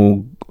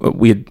final.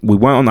 We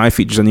weren't on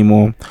iFeatures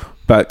anymore,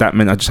 but that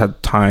meant I just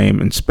had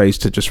time and space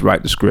to just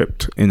write the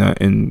script in a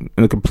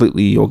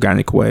completely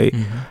organic way.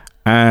 Mm-hmm.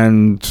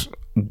 And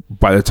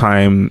by the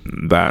time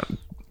that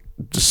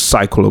the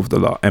cycle of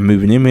and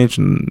Moving Image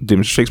and Dear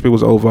Mr. Shakespeare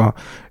was over,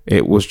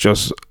 it was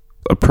just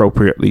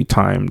appropriately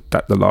timed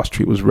that The Last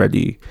Tree was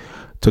ready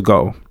to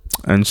go.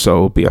 And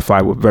so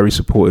BFI were very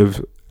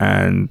supportive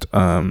and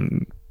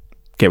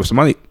gave us the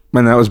money.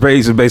 And that was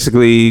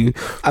basically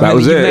that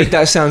was it. You made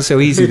that sound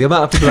so easy. The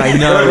amount of people I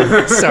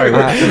know. Sorry,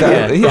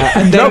 yeah.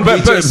 And then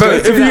but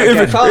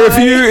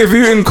if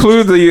you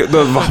include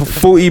the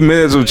 40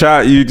 minutes of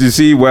chat, you can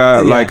see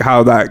where like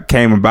how that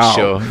came about.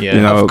 Sure, yeah.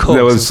 You know, of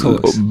course, there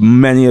was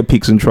many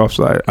peaks and troughs.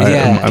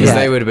 Because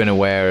they would have been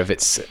aware of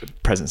its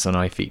presence on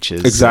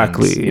iFeatures.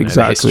 Exactly.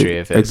 The history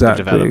of it, the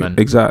development.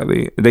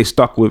 Exactly. They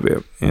stuck with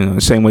it. You know,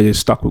 the same way they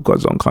stuck with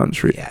God's Own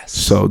Country. Yes.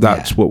 So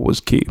that's what was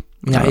key.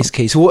 That is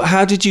key. So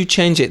how did you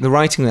change it? The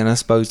writing then, I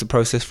suppose, the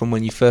process from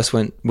when you first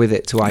went with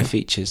it to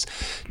iFeatures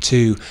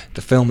to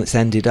the film that's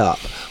ended up.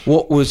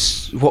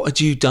 What had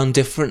you done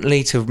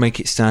differently to make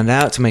it stand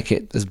out, to make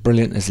it as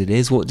brilliant as it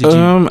is? What did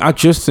you... I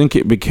just think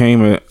it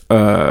became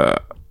I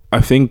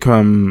think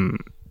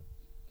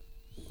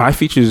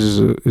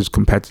iFeatures is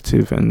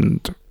competitive,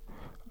 and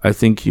I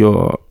think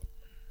you're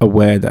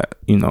aware that,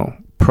 you know,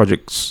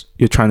 projects,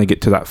 you're trying to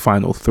get to that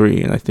final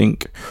 3, and I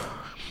think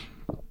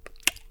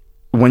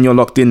when you're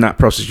locked in that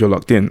process, you're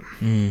locked in.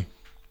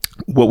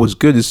 What was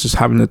good is just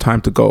having the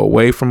time to go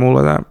away from all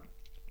of that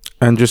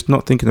and just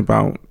not thinking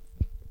about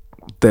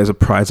there's a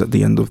prize at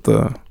the end of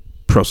the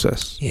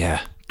process.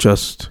 Yeah.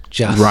 Just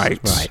right.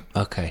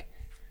 Okay.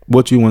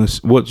 What do you want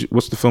to?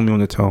 What's the film you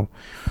want to tell?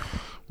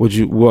 What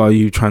are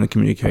you trying to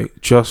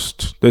communicate?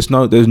 Just there's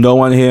no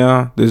one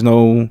here.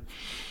 What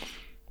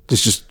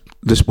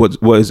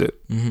is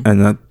it? Mm-hmm.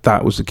 And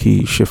that was the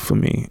key shift for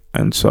me.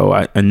 And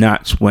so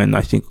that's when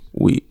I think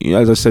we,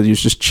 as I said, you're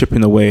just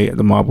chipping away at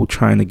the marble,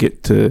 trying to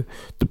get to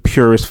the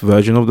purest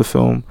version of the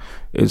film,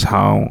 is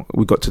how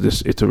we got to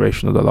this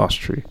iteration of The Last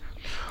Tree.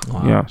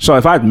 Wow. Yeah. So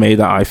if I'd made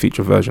that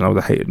iFeature version, I would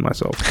have hated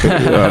myself.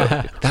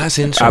 That's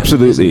interesting.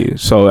 Absolutely.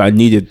 So I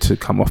needed to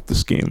come off the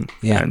scheme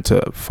and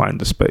to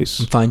find the space.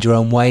 And find your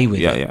own way with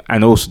it. Yeah.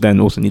 And also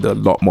need a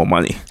lot more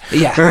money.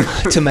 Yeah.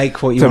 To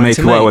make what you wanted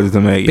to make. What I wanted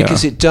to make.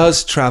 Because it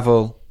does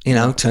travel, you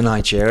know, to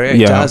Nigeria.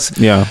 It does.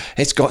 Yeah.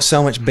 It's got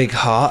so much big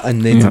heart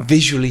and the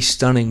visually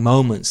stunning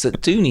moments that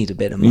do need a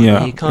bit of money.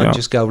 Yeah. You can't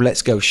just go,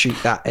 let's go shoot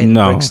that in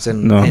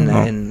Brixton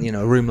in you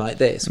know, a room like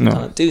this. We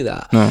can't do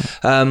that. No.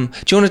 Do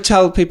you want to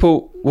tell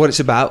people what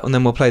it's about, and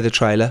then we'll play the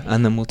trailer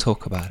and then we'll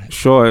talk about it?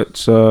 Sure.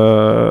 It's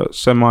a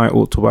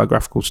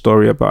semi-autobiographical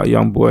story about a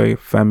young boy,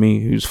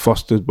 Femi, who's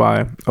fostered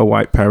by a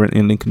white parent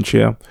in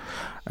Lincolnshire.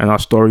 And our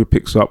story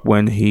picks up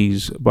when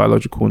his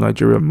biological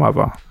Nigerian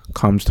mother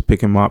comes to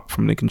pick him up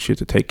from Lincolnshire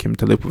to take him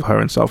to live with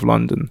her in South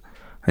London.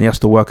 And he has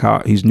to work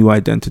out his new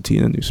identity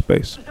in a new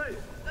space.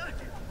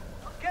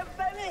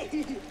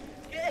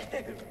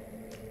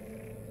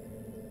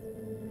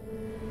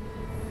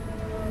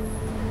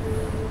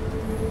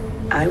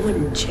 I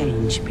wouldn't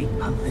change being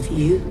part of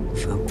you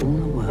for all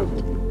the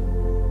world.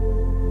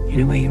 In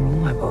a way, you're all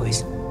my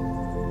boys.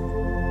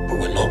 But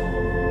we're not.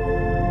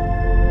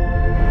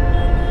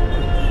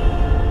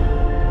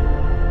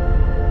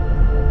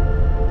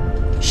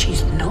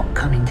 She's not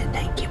coming to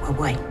take you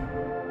away.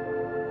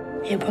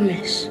 I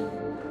promise.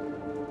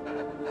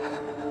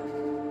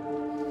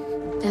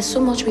 There's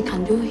so much we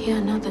can do here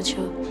now that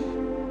you're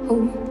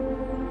home.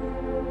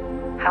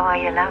 How are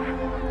you, love?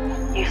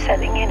 You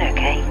settling in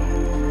okay?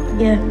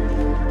 Yeah.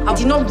 I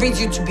did not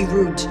raise you to be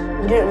rude.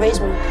 You didn't raise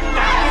me.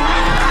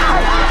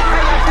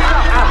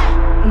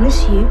 I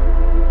miss you.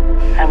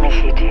 I miss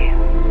you too.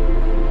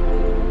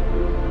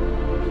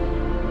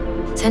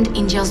 Send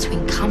angels to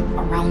encamp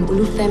around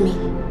Olufemi.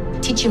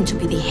 Teach him to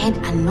be the head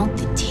and not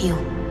the tail.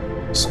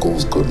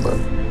 School's good, man.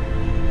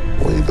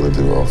 What are you gonna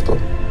do after?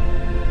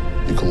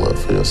 You can work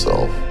for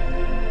yourself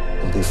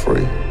and be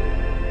free.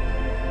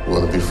 You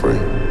wanna be free?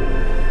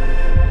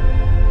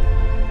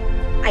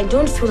 I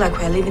don't feel like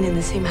we're living in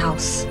the same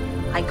house.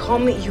 I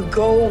come, you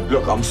go.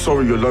 Look, I'm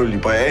sorry you're lonely,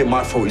 but it ain't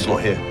my fault he's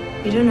not here.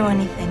 You don't know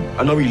anything.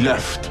 I know he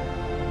left.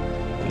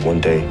 And one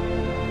day,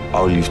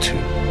 I'll leave too.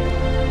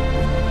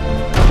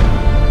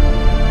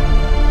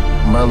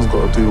 Man's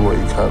got to do what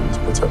he can to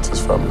protect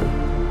his family.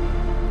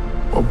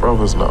 We're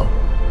brothers now.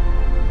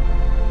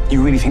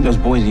 You really think those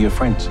boys are your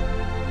friends?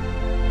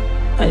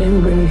 I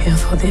didn't bring you here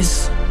for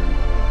this.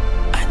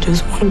 I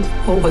just want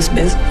what was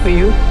best for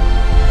you.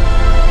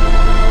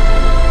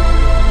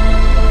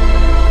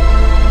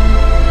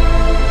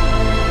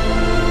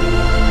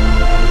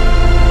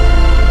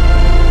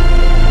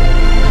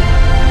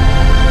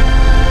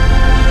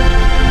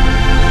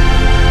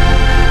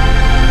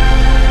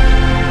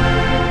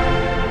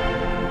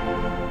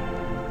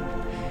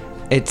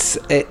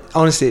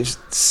 Honestly, it was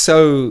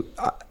so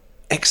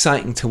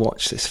exciting to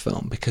watch this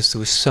film because there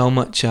was so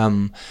much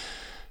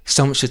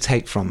to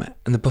take from it,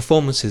 and the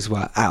performances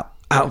were out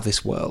of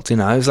this world. It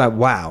was like,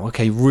 wow,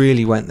 okay,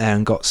 really went there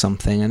and got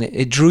something, and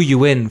it drew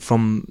you in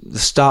from the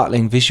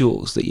startling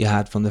visuals that you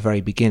had from the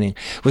very beginning.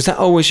 Was that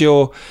always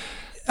your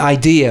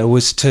idea,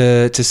 was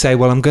to say,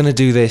 well, I'm going to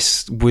do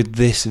this with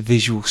this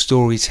visual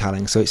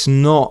storytelling, so it's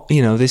not,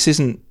 this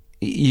isn't,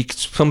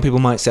 some people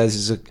might say this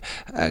is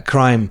a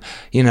crime,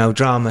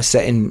 drama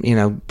set in,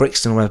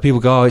 Brixton or whatever.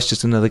 People go, oh, it's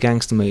just another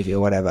gangster movie or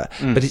whatever.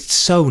 But it's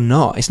so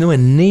not. It's nowhere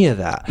near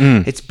that.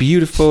 It's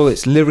beautiful.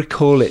 It's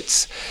lyrical.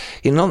 It's,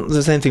 not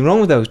there's anything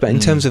wrong with those. But in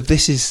terms of,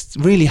 this is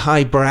really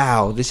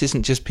highbrow. This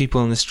isn't just people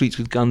on the streets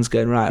with guns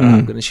going, right,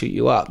 I'm going to shoot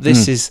you up.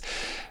 This is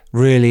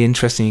really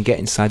interesting. You get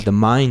inside the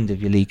mind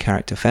of your lead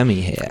character,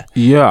 Femi, here.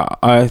 Yeah,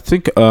 I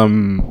think,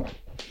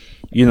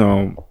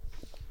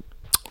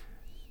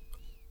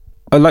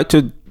 I like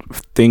to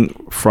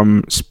think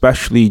from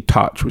especially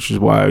touch, which is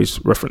why I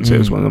always reference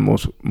it as one of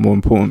the more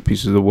important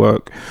pieces of the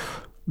work,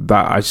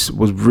 that I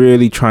was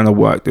really trying to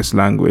work this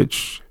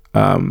language.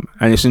 And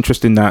it's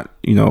interesting that,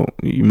 you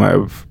might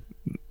have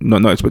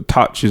not noticed, but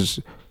touch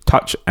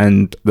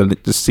and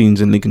the scenes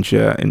in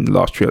Lincolnshire in The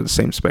Last Tree are the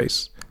same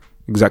space,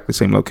 exactly the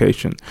same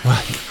location.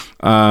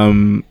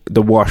 Right.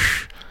 The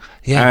wash.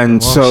 Yeah,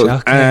 and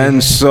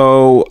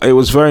so it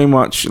was very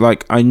much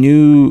like I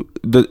knew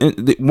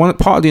the one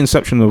part of the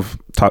inception of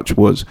Touch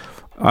was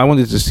I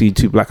wanted to see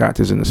two black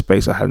actors in a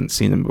space I hadn't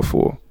seen them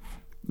before,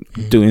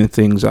 doing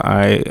things that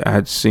I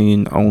had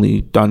seen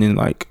only done in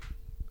like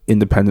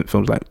independent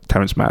films like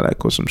Terrence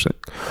Malick or something.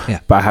 Yeah.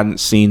 But I hadn't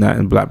seen that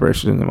in Black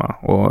British cinema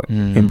or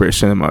in British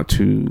cinema,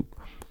 two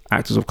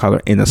actors of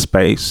color in a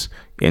space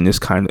in this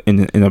kind of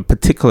in a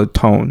particular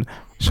tone.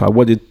 So I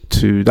wanted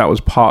to. That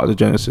was part of the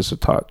genesis of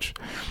Touch.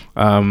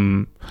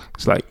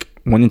 It's like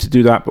wanting to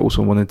do that, but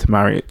also wanted to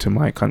marry it to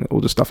my kind of all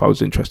the stuff I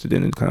was interested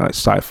in kind of like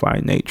sci-fi,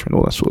 nature, and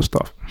all that sort of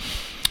stuff.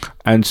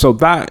 And so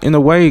that, in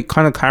a way,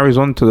 kind of carries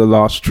on to The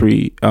Last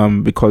Tree,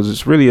 because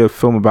it's really a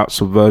film about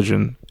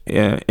subversion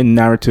in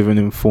narrative and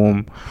in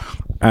form,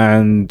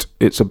 and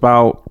it's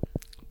about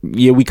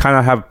we kind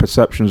of have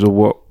perceptions of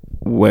what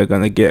we're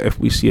gonna get if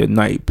we see a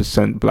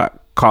 90% black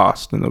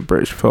cast in a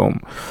British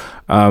film,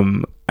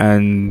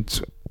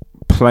 and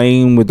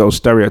playing with those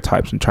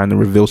stereotypes and trying to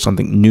reveal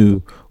something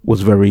new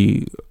was a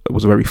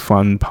very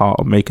fun part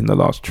of making The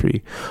Last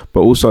Tree. But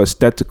also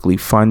aesthetically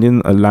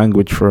finding a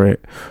language for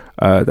it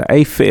that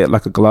fit it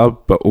like a glove,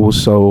 but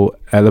also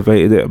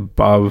elevated it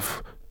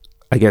above,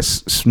 I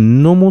guess,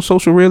 normal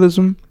social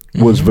realism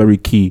was very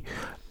key.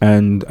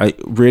 And it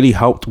really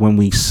helped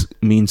when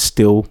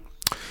Still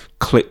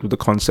clicked with the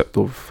concept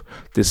of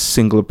this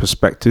singular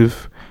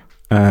perspective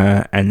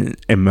and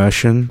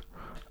immersion,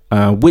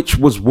 which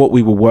was what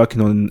we were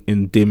working on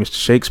in Dear Mr.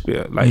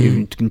 Shakespeare. Like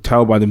you can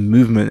tell by the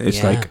movement,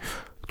 it's like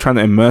trying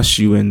to immerse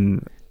you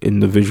in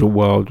the visual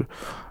world,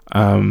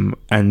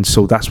 and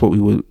so that's what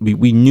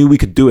we knew we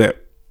could do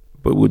it,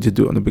 but we did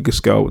do it on a bigger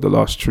scale with The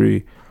Last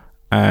Tree,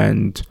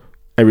 and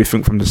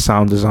everything from the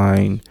sound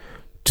design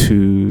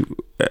to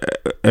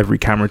every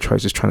camera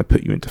choice is trying to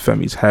put you into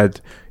Femi's head,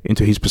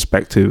 into his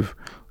perspective,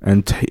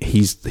 and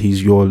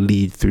he's your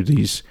lead through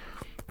these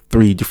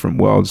three different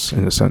worlds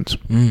in a sense.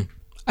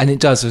 And it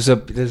does.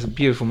 There's a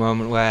beautiful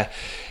moment where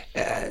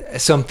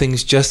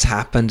something's just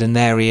happened, and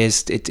there he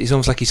is. It's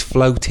almost like he's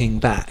floating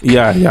back.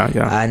 Yeah.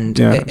 And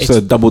it's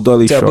a double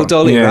dolly shot. Double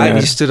dolly, right? Yeah.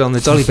 He stood on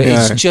the dolly, but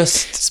he's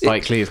just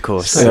Spike Lee, of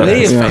course. Spike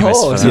Lee, of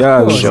course.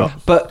 Sure.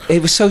 But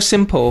it was so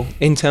simple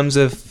in terms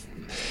of,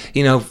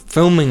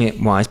 filming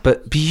it wise,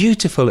 but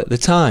beautiful at the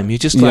time. You're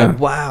just like,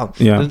 wow.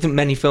 I don't think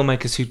many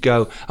filmmakers who'd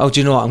go, oh, do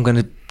you know what? I'm going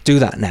to do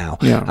that now.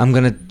 Yeah. I'm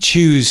going to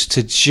choose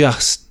to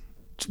just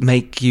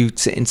make you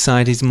sit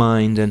inside his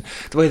mind, and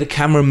the way the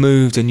camera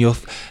moved and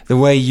the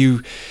way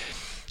you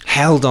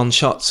held on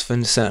shots for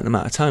a certain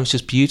amount of time. It's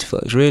just beautiful.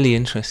 It was really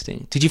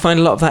interesting. Did you find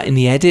a lot of that in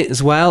the edit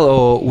as well,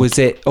 or was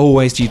it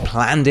always you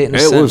planned it in a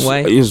certain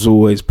way? It was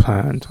always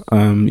planned.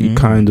 You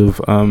kind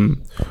of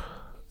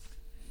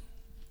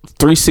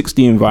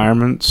 360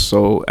 environments,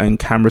 and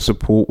camera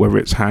support, whether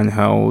it's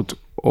handheld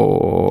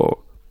or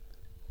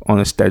on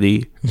a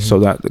steady, so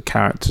that the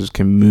characters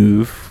can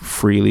move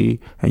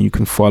freely and you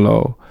can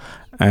follow,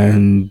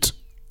 and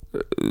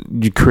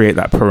you create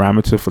that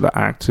parameter for the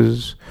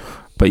actors,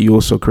 but you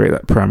also create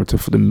that parameter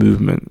for the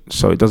movement,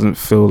 so it doesn't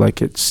feel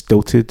like it's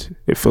stilted.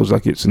 It feels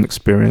like it's an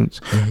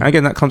experience. And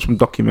again, that comes from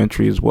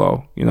documentary as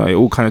well. It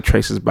all kind of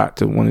traces back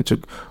to wanting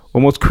to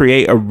almost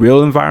create a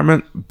real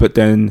environment, but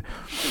then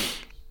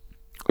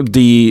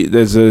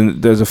there's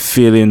a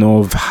feeling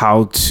of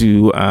how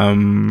to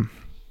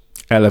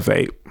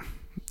elevate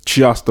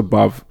just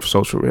above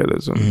social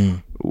realism,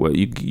 where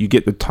you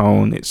get the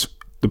tone,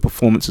 the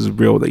performance is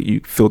real, that you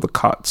feel the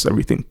cuts,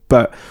 everything,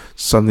 but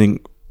something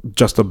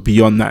just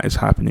beyond that is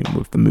happening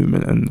with the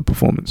movement and the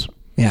performance.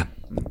 Yeah.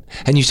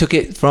 And you took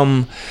it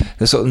from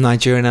the sort of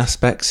Nigerian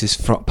aspects, is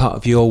part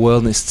of your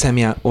world, and it's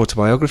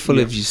semi-autobiographical,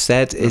 as you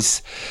said.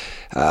 Was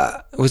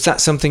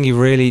that something you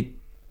really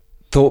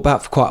thought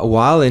about for quite a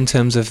while, in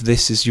terms of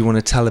this is you want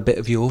to tell a bit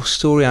of your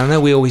story? I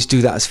know we always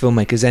do that as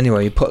filmmakers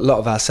anyway, we put a lot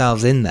of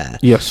ourselves in there.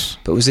 Yes.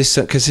 But was this,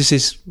 because this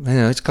is,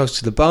 it's close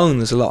to the bone,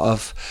 there's a lot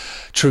of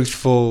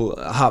truthful,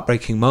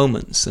 heartbreaking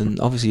moments, and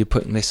obviously you're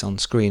putting this on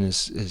screen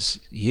as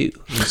you.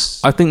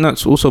 I think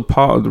that's also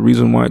part of the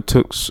reason why it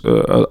took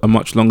a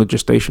much longer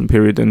gestation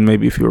period than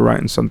maybe if you were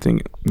writing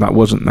something that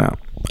wasn't that.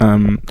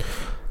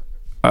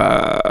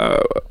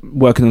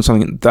 Working on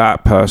something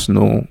that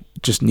personal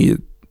just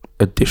needed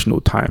additional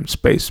time,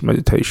 space,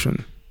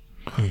 meditation,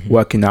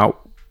 working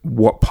out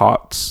what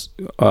parts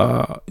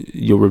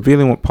you're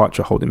revealing, what parts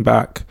you're holding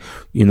back.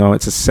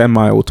 It's a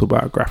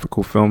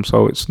semi-autobiographical film,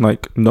 so it's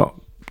like not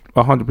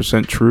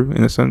 100% true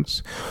in a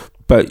sense,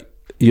 but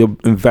you're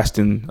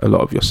investing a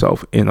lot of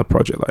yourself in a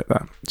project like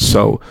that.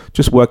 So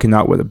just working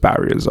out where the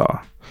barriers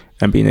are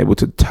and being able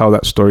to tell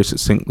that story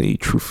succinctly,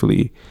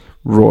 truthfully,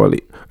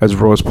 as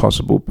raw as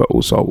possible, but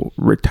also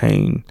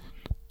retain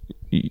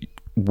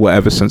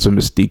whatever sense of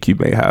mystique you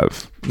may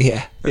have.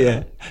 Yeah.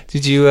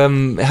 Did you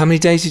how many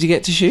days did you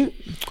get to shoot?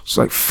 It's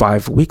like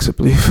 5 weeks, I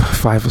believe.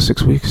 5 or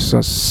 6 weeks.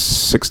 That's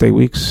 6-day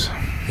weeks.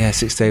 Yeah,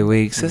 6-day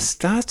weeks.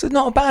 That's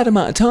not a bad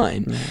amount of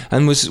time.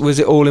 And was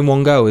it all in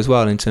one go as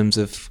well, in terms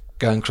of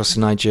going across to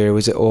Nigeria?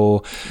 Was it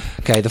all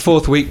okay? The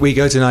 4th week we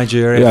go to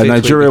Nigeria. Yeah,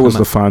 Nigeria was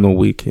the final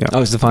week. Yeah. Oh,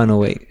 it was the final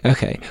weak.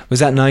 Okay. Was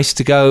that nice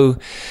to go?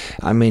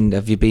 I mean,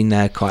 have you been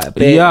there quite a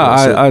bit?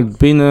 Yeah, I'd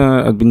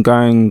been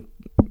going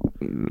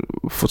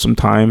for some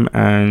time,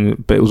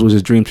 but it was always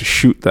his dream to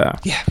shoot there.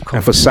 Yeah, of course.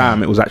 And for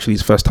Sam, it was actually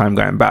his first time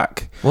going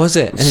back. Was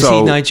it? And is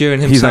he Nigerian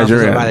himself?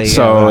 He's Nigerian.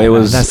 So it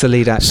was. That's the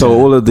lead actor. So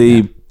all of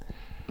the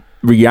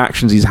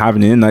reactions he's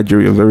having in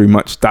Nigeria very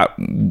much that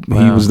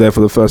he was there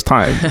for the first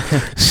time.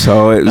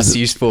 So that's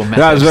useful.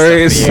 That's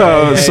very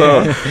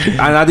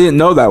and I didn't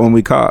know that when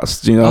we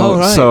cast. Oh,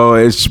 right. So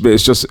it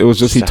was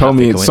just he told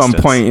me at some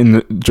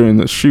point during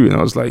the shoot, and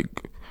I was like,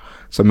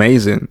 it's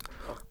amazing.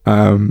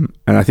 And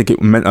I think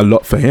it meant a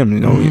lot for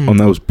him, on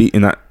those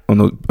on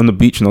the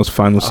beach in those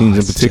final scenes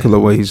in particular,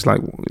 where he's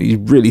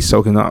really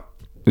soaking up.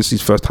 This is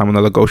his first time on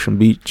the Lagosian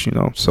beach,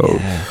 so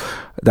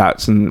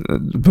that's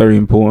very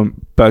important.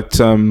 But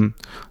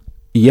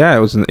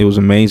it was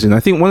amazing. I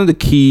think one of the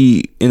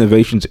key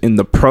innovations in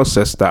the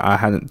process that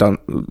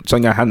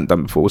something I hadn't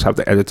done before, was have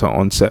the editor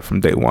on set from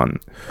day one.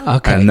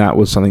 Okay. And that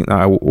was something that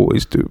I will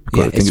always do,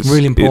 because I think it's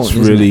really important.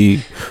 It's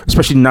really,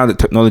 especially now that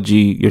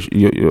technology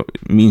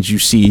means you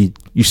see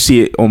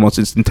it almost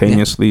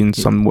instantaneously in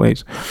some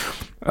ways.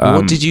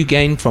 What did you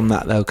gain from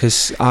that, though?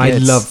 Because I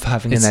love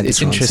having an editor.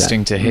 It's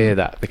interesting to hear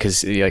that,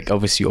 because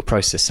obviously your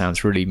process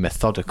sounds really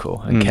methodical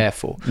and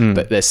careful,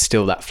 but there's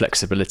still that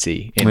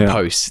flexibility in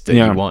post that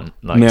you want.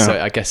 So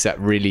I guess that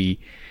really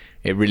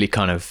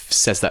kind of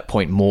says that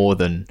point more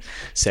than,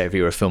 say, if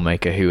you're a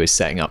filmmaker who is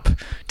setting up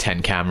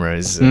 10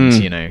 cameras and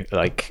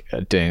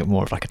doing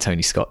more of like a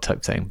Tony Scott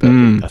type thing.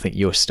 But I think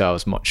your style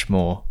is much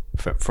more,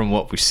 from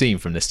what we've seen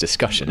from this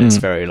discussion, it's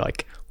very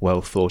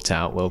well thought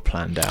out, well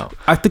planned out.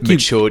 I think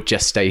mature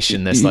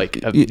gestation. There's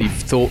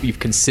you've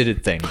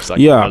considered things a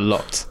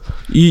lot.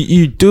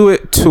 You do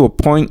it to a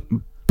point,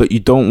 but you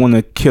don't want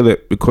to kill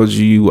it, because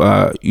you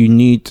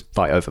need,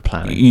 by over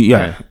planning.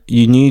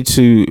 You need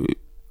to.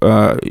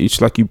 It's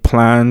like you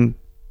plan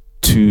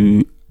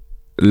to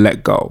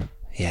let go.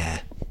 Yeah.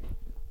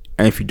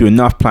 And if you do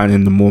enough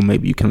planning, the more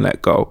maybe you can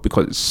let go,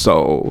 because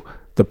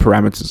the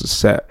parameters are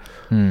set.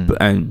 And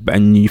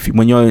when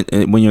you're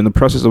in the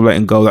process of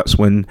letting go, that's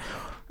when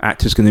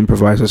actors can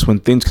improvise. That's when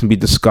things can be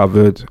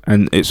discovered,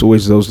 and it's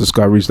always those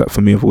discoveries that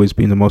for me have always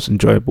been the most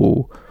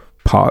enjoyable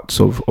parts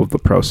of the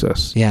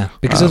process. Yeah,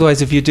 because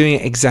otherwise, if you're doing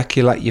it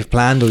exactly like you've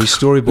planned or your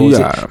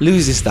storyboards, it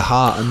loses the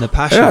heart and the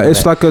passion. Yeah,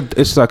 it's like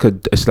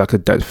a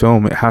dead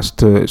film. It's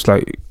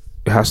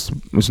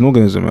an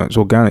organism. It's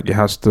organic. You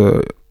have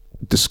to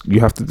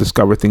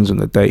discover things in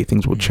the day.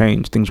 Things will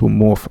change. Things will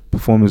morph.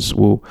 Performers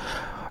will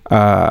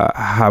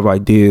have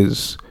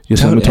ideas.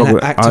 An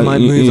actor might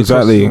move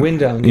across the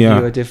window and give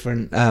you a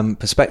different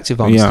perspective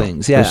on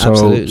things. Yeah,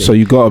 absolutely. So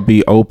you got to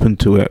be open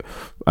to it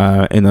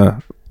in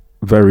a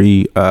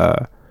very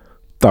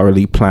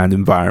thoroughly planned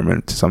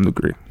environment to some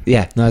degree.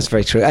 Yeah, no, that's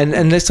very true.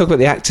 And let's talk about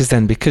the actors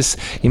then, because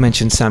you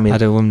mentioned Samuel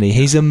Adewumni.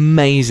 He's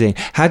amazing.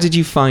 How did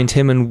you find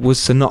him, and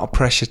was there not a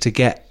pressure to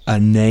get a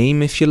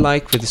name, if you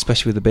like,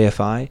 especially with the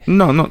BFI?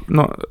 No,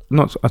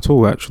 not at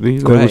all, actually.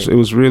 It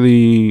was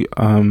really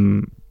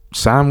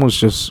Sam was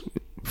just,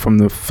 from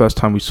the first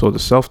time we saw the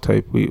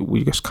self-tape,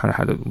 we just kind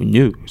of we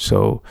knew.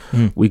 So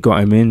we got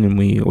him in and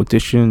we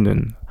auditioned,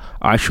 and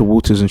Aisha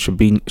Walters and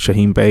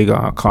Shaheen Bega,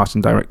 our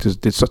casting directors,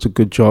 did such a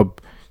good job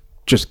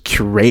just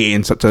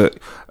curating such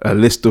a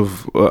list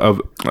of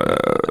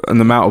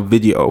an amount of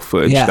video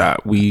footage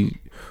that we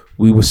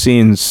we were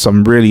seeing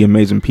some really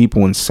amazing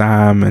people, and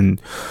Sam and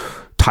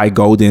Ty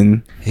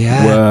Golden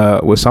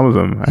were some of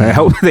them. And I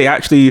hope they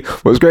actually,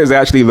 what's great is they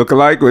actually look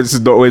alike, which is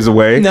not always the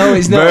way. No,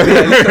 it's not.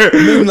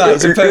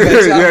 Moonlight's a perfect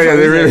example.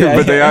 They really,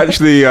 but they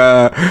actually,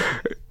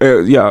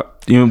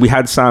 we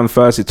had Sam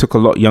first. It took a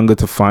lot younger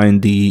to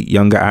find the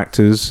younger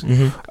actors,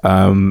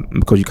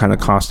 because you kind of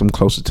cast them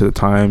closer to the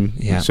time,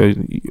 so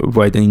you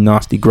avoid any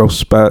nasty growth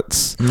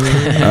spurts.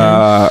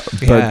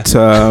 But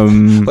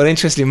well,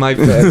 interestingly, my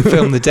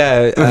film The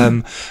Dare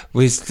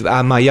was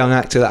my young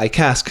actor that I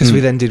cast, because we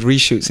then did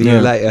reshoots a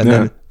year later, and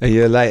then a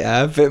year later,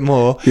 a bit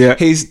more.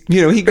 He's,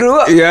 he grew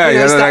up.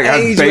 Like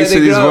a bass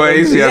in his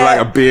voice. He had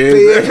like a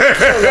beard.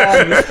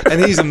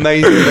 And he's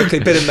amazing. Like a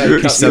bit of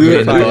makeup. He's in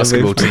the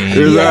basketball team.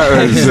 Do you know what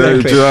I mean?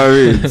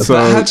 So,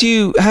 but how do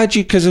you?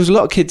 Because there was a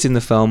lot of kids in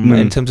the film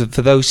in terms of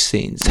for those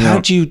scenes. How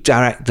do you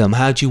direct them?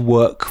 How do you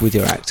work with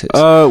your actors?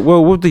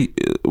 Well, with the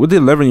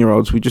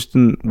 11-year-olds, we just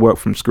didn't work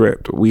from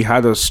script. We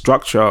had a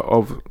structure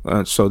of,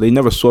 so they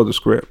never saw the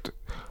script.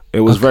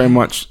 It was very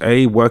much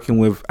working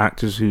with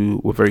actors who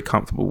were very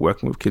comfortable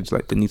working with kids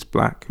like Denise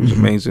Black, who's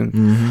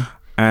amazing,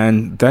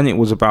 and then it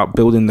was about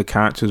building the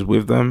characters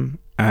with them,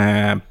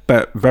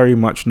 but very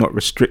much not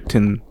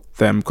restricting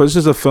them, because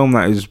this is a film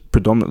that is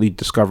predominantly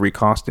discovery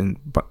casting,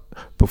 but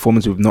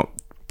performers who've not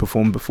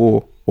performed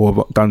before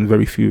or done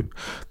very few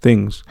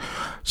things.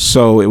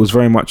 So it was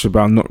very much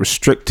about not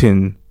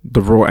restricting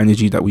the raw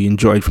energy that we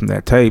enjoyed from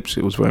their tapes.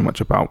 It was very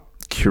much about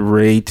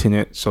curating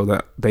it so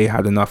that they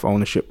had enough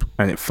ownership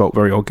and it felt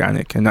very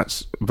organic, and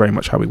that's very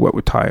much how we work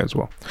with Ty as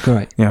well.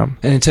 Correct. And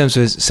in terms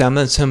of Sam,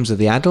 in terms of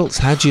the adults,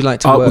 how do you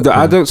like to work with the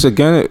adults?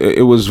 Again,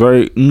 it was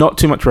very not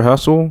too much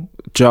rehearsal,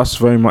 just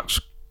very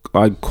much,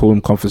 I call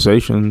them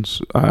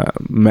conversations.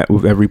 Met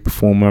with every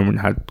performer and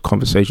had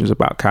conversations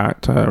about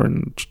character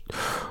and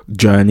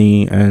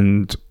journey,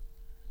 and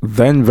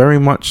then very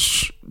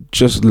much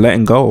just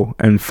letting go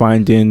and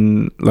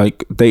finding,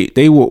 like,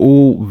 they were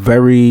all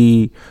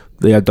very,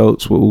 the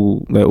adults were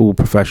they're all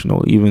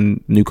professional,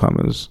 even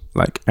newcomers,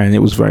 and it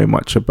was very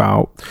much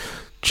about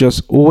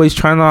just always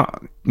trying to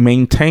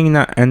maintain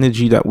that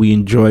energy that we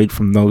enjoyed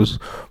from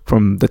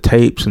the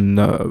tapes and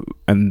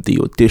the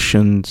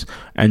auditions,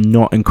 and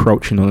not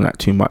encroaching on that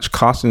too much,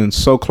 casting them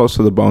so close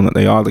to the bone that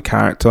they are the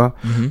character.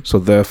 So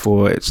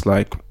therefore it's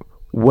like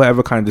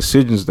whatever kind of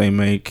decisions they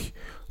make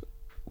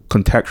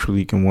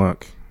contextually can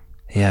work,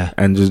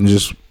 and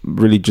just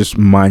really just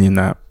mining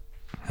that.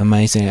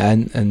 Amazing.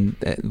 And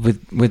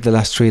with The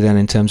Last Tree, then,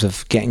 in terms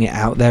of getting it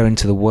out there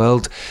into the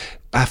world,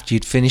 after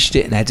you'd finished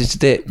it and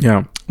edited it,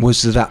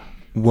 was there that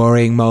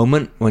worrying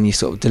moment when you're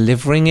sort of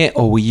delivering it,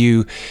 or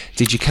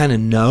did you kind of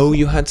know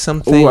you had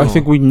something? I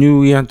think we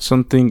knew we had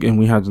something, and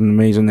we had an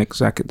amazing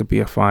exec at the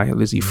BFI,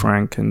 Lizzie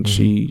Frank, and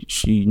she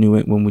knew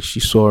it when she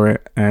saw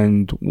it,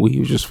 and we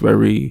were just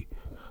very,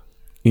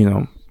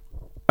 I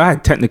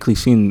had technically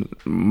seen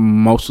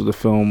most of the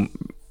film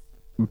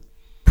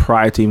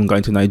prior to even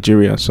going to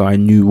Nigeria, so I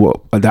knew what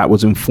that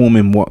was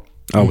informing what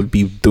I would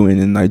be doing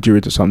in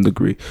Nigeria to some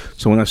degree.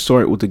 So when I saw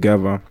it all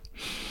together,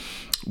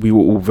 we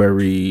were all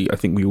I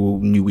think we all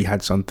knew we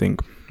had something,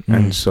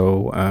 and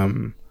so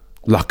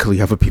luckily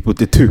other people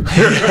did too.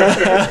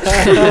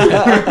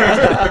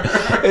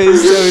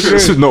 It's so true.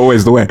 This is not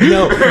always the way.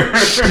 No,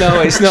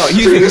 it's not.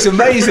 You think it's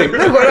amazing.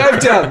 Look what I've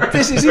done.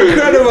 This is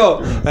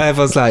incredible. And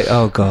everyone's like,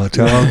 oh god.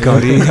 So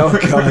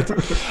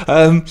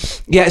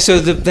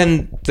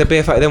then the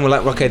BFI then were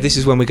like, okay, this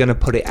is when we're going to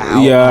put it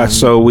out.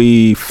 So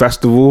we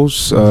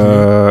festivals,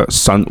 got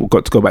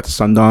to go back to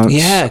Sundance,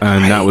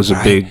 and that was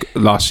a big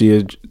last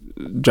year.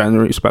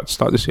 January, it's about to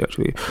start this year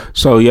actually.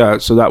 So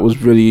that was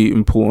really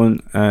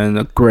important and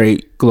a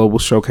great global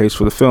showcase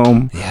for the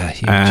film.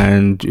 Huge.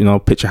 And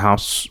Picture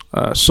House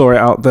saw it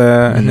out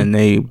there, and then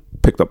they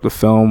picked up the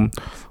film,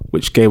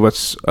 which gave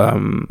us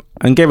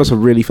a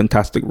really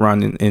fantastic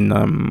run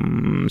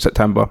in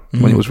September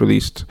when it was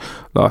released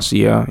last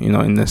year,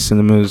 in the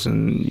cinemas,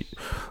 and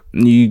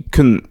you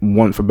couldn't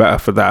want for better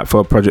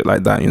for a project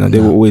like that. They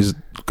were always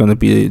going to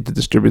be the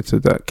distributor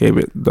that gave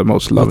it the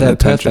most love and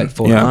attention. They're perfect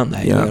for it, aren't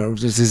they?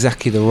 It's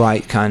exactly the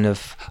right kind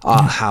of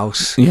art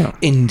house,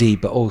 indie,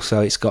 but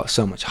also it's got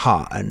so much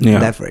heart and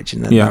leverage,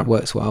 and then that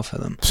works well for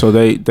them. So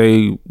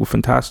they were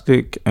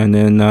fantastic, and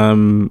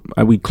then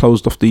we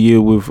closed off the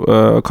year with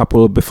a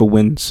couple of Biffa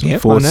wins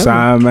for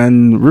Sam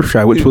and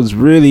Rushai, which was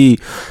really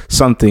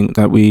something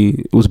that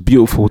it was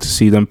beautiful to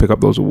see them pick up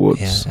those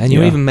awards. And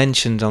you even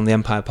mentioned on the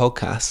Empire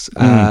podcast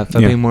for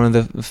being one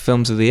of the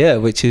films of the year,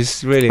 which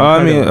is really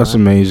incredible. I mean, that's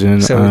amazing.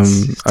 So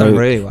it's done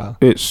really well.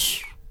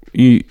 It's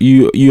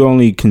you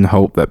only can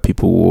hope that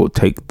people will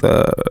take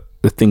the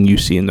thing you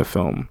see in the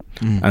film,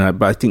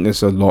 but I think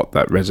there's a lot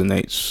that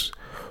resonates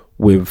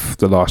with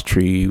The Last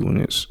Tree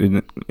when it's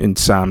in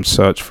Sam's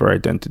search for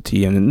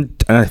identity,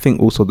 and I think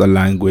also the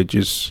language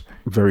is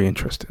very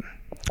interesting.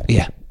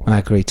 I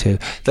agree too.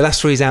 The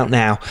Last Tree is out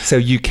now, so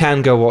you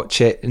can go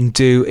watch it and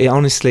do it.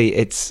 Honestly,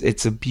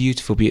 it's a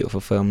beautiful, beautiful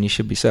film. You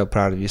should be so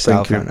proud of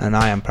yourself, and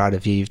I am proud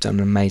of you. You've done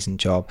an amazing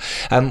job.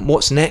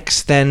 What's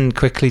next then?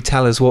 Quickly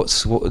tell us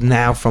what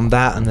now from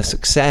that and the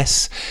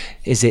success.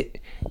 Is it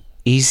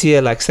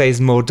easier? Like, say,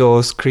 is more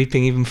doors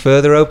creeping even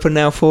further open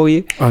now for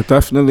you?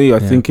 Definitely. I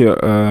think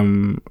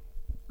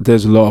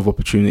there's a lot of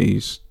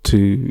opportunities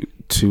to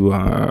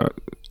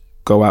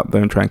go out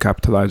there and try and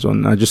capitalize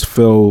on. I just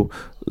feel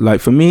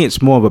like, for me,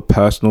 it's more of a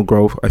personal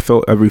growth. I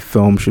felt every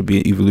film should be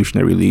an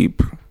evolutionary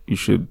leap. You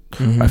should.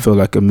 I feel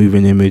like A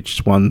Moving Image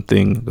is one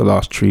thing, The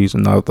Last Tree is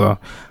another,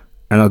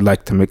 and I'd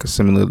like to make a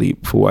similar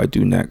leap for what I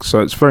do next.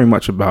 So it's very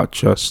much about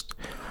just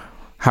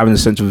having a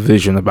sense of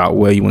vision about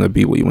where you want to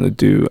be, what you want to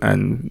do.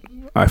 And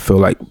I feel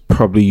like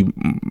probably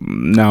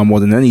now more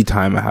than any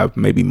time I have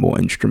maybe more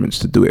instruments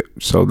to do it.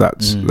 So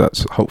that's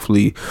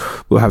hopefully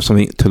we'll have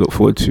something to look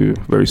forward to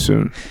very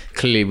soon.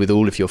 Clearly, with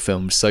all of your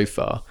films so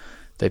far,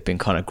 they've been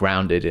kind of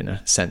grounded in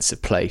a sense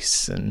of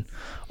place, and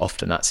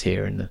often that's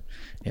here in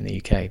the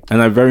UK.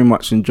 And I very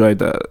much enjoyed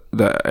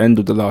the end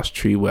of The Last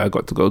Tree, where I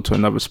got to go to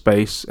another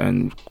space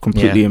and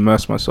completely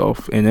immerse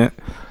myself in it.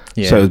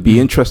 So it'd be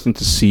interesting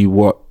to see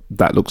what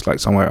that looks like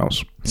somewhere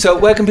else. So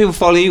where can people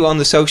follow you on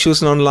the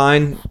socials and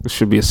online? It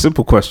should be a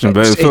simple question,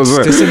 but it feels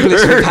it's the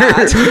simplest we've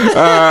had.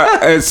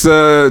 It's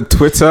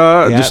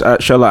Twitter, just at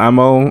Shola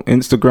Amoo,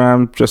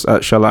 Instagram, just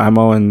at Shola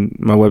Amoo, and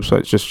my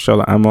website, just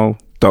sholaamo.com.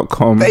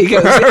 There you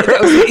go. That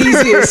was the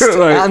easiest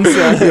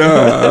answer.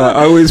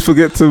 I always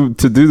forget to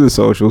do the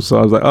socials, so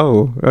I was like,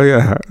 oh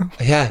yeah.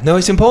 Yeah, no,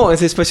 it's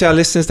important, especially our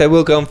listeners. They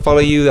will go and follow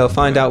you. They'll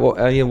find out what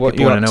you're up to.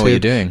 They want to know what you're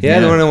doing.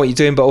 Yeah, they want to know what you're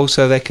doing, but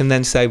also they can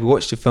then say, we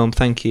watched your film,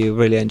 thank you,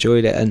 really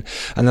enjoyed it, and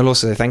they'll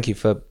also say thank you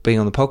for being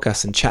on the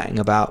podcast and chatting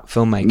about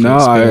filmmaking. No,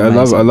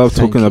 I love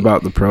talking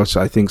about the process.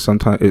 I think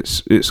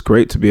sometimes it's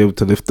great to be able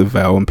to lift the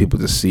veil and people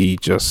to see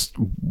just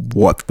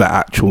what the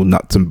actual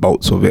nuts and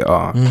bolts of it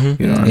are.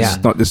 You know,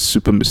 it's not this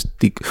super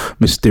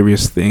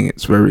mysterious thing.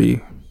 It's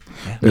very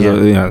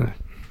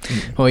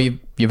well,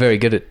 you're very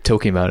good at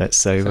talking about it,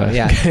 so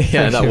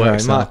that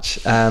works very much.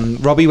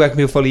 Robbie, where can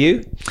people follow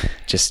you?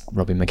 Just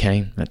Robbie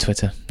McCain at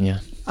Twitter.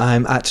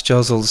 I'm at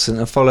Giles Alderson,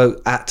 and follow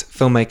at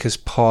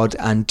Filmmakers Pod,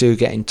 and do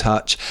get in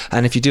touch.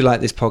 And if you do like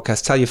this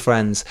podcast, tell your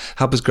friends,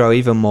 help us grow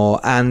even more.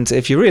 And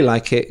if you really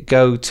like it,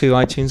 go to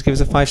iTunes, give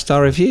us a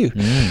 5-star review.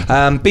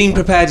 Being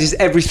prepared is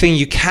everything.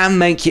 You can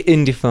make your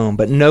indie film,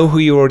 but know who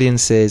your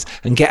audience is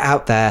and get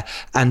out there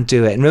and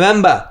do it. And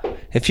remember,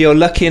 if you're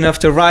lucky enough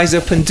to rise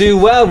up and do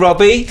well,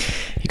 Robbie,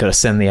 you got to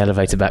send the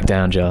elevator back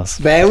down, Giles.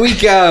 There we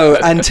go.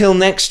 Until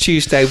next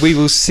Tuesday, we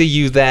will see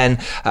you then.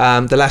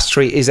 The Last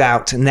Tree is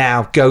out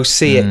now. Go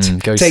see it.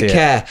 Take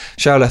care.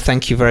 Shola,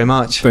 thank you very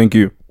much. Thank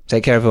you.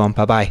 Take care, everyone.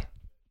 Bye-bye.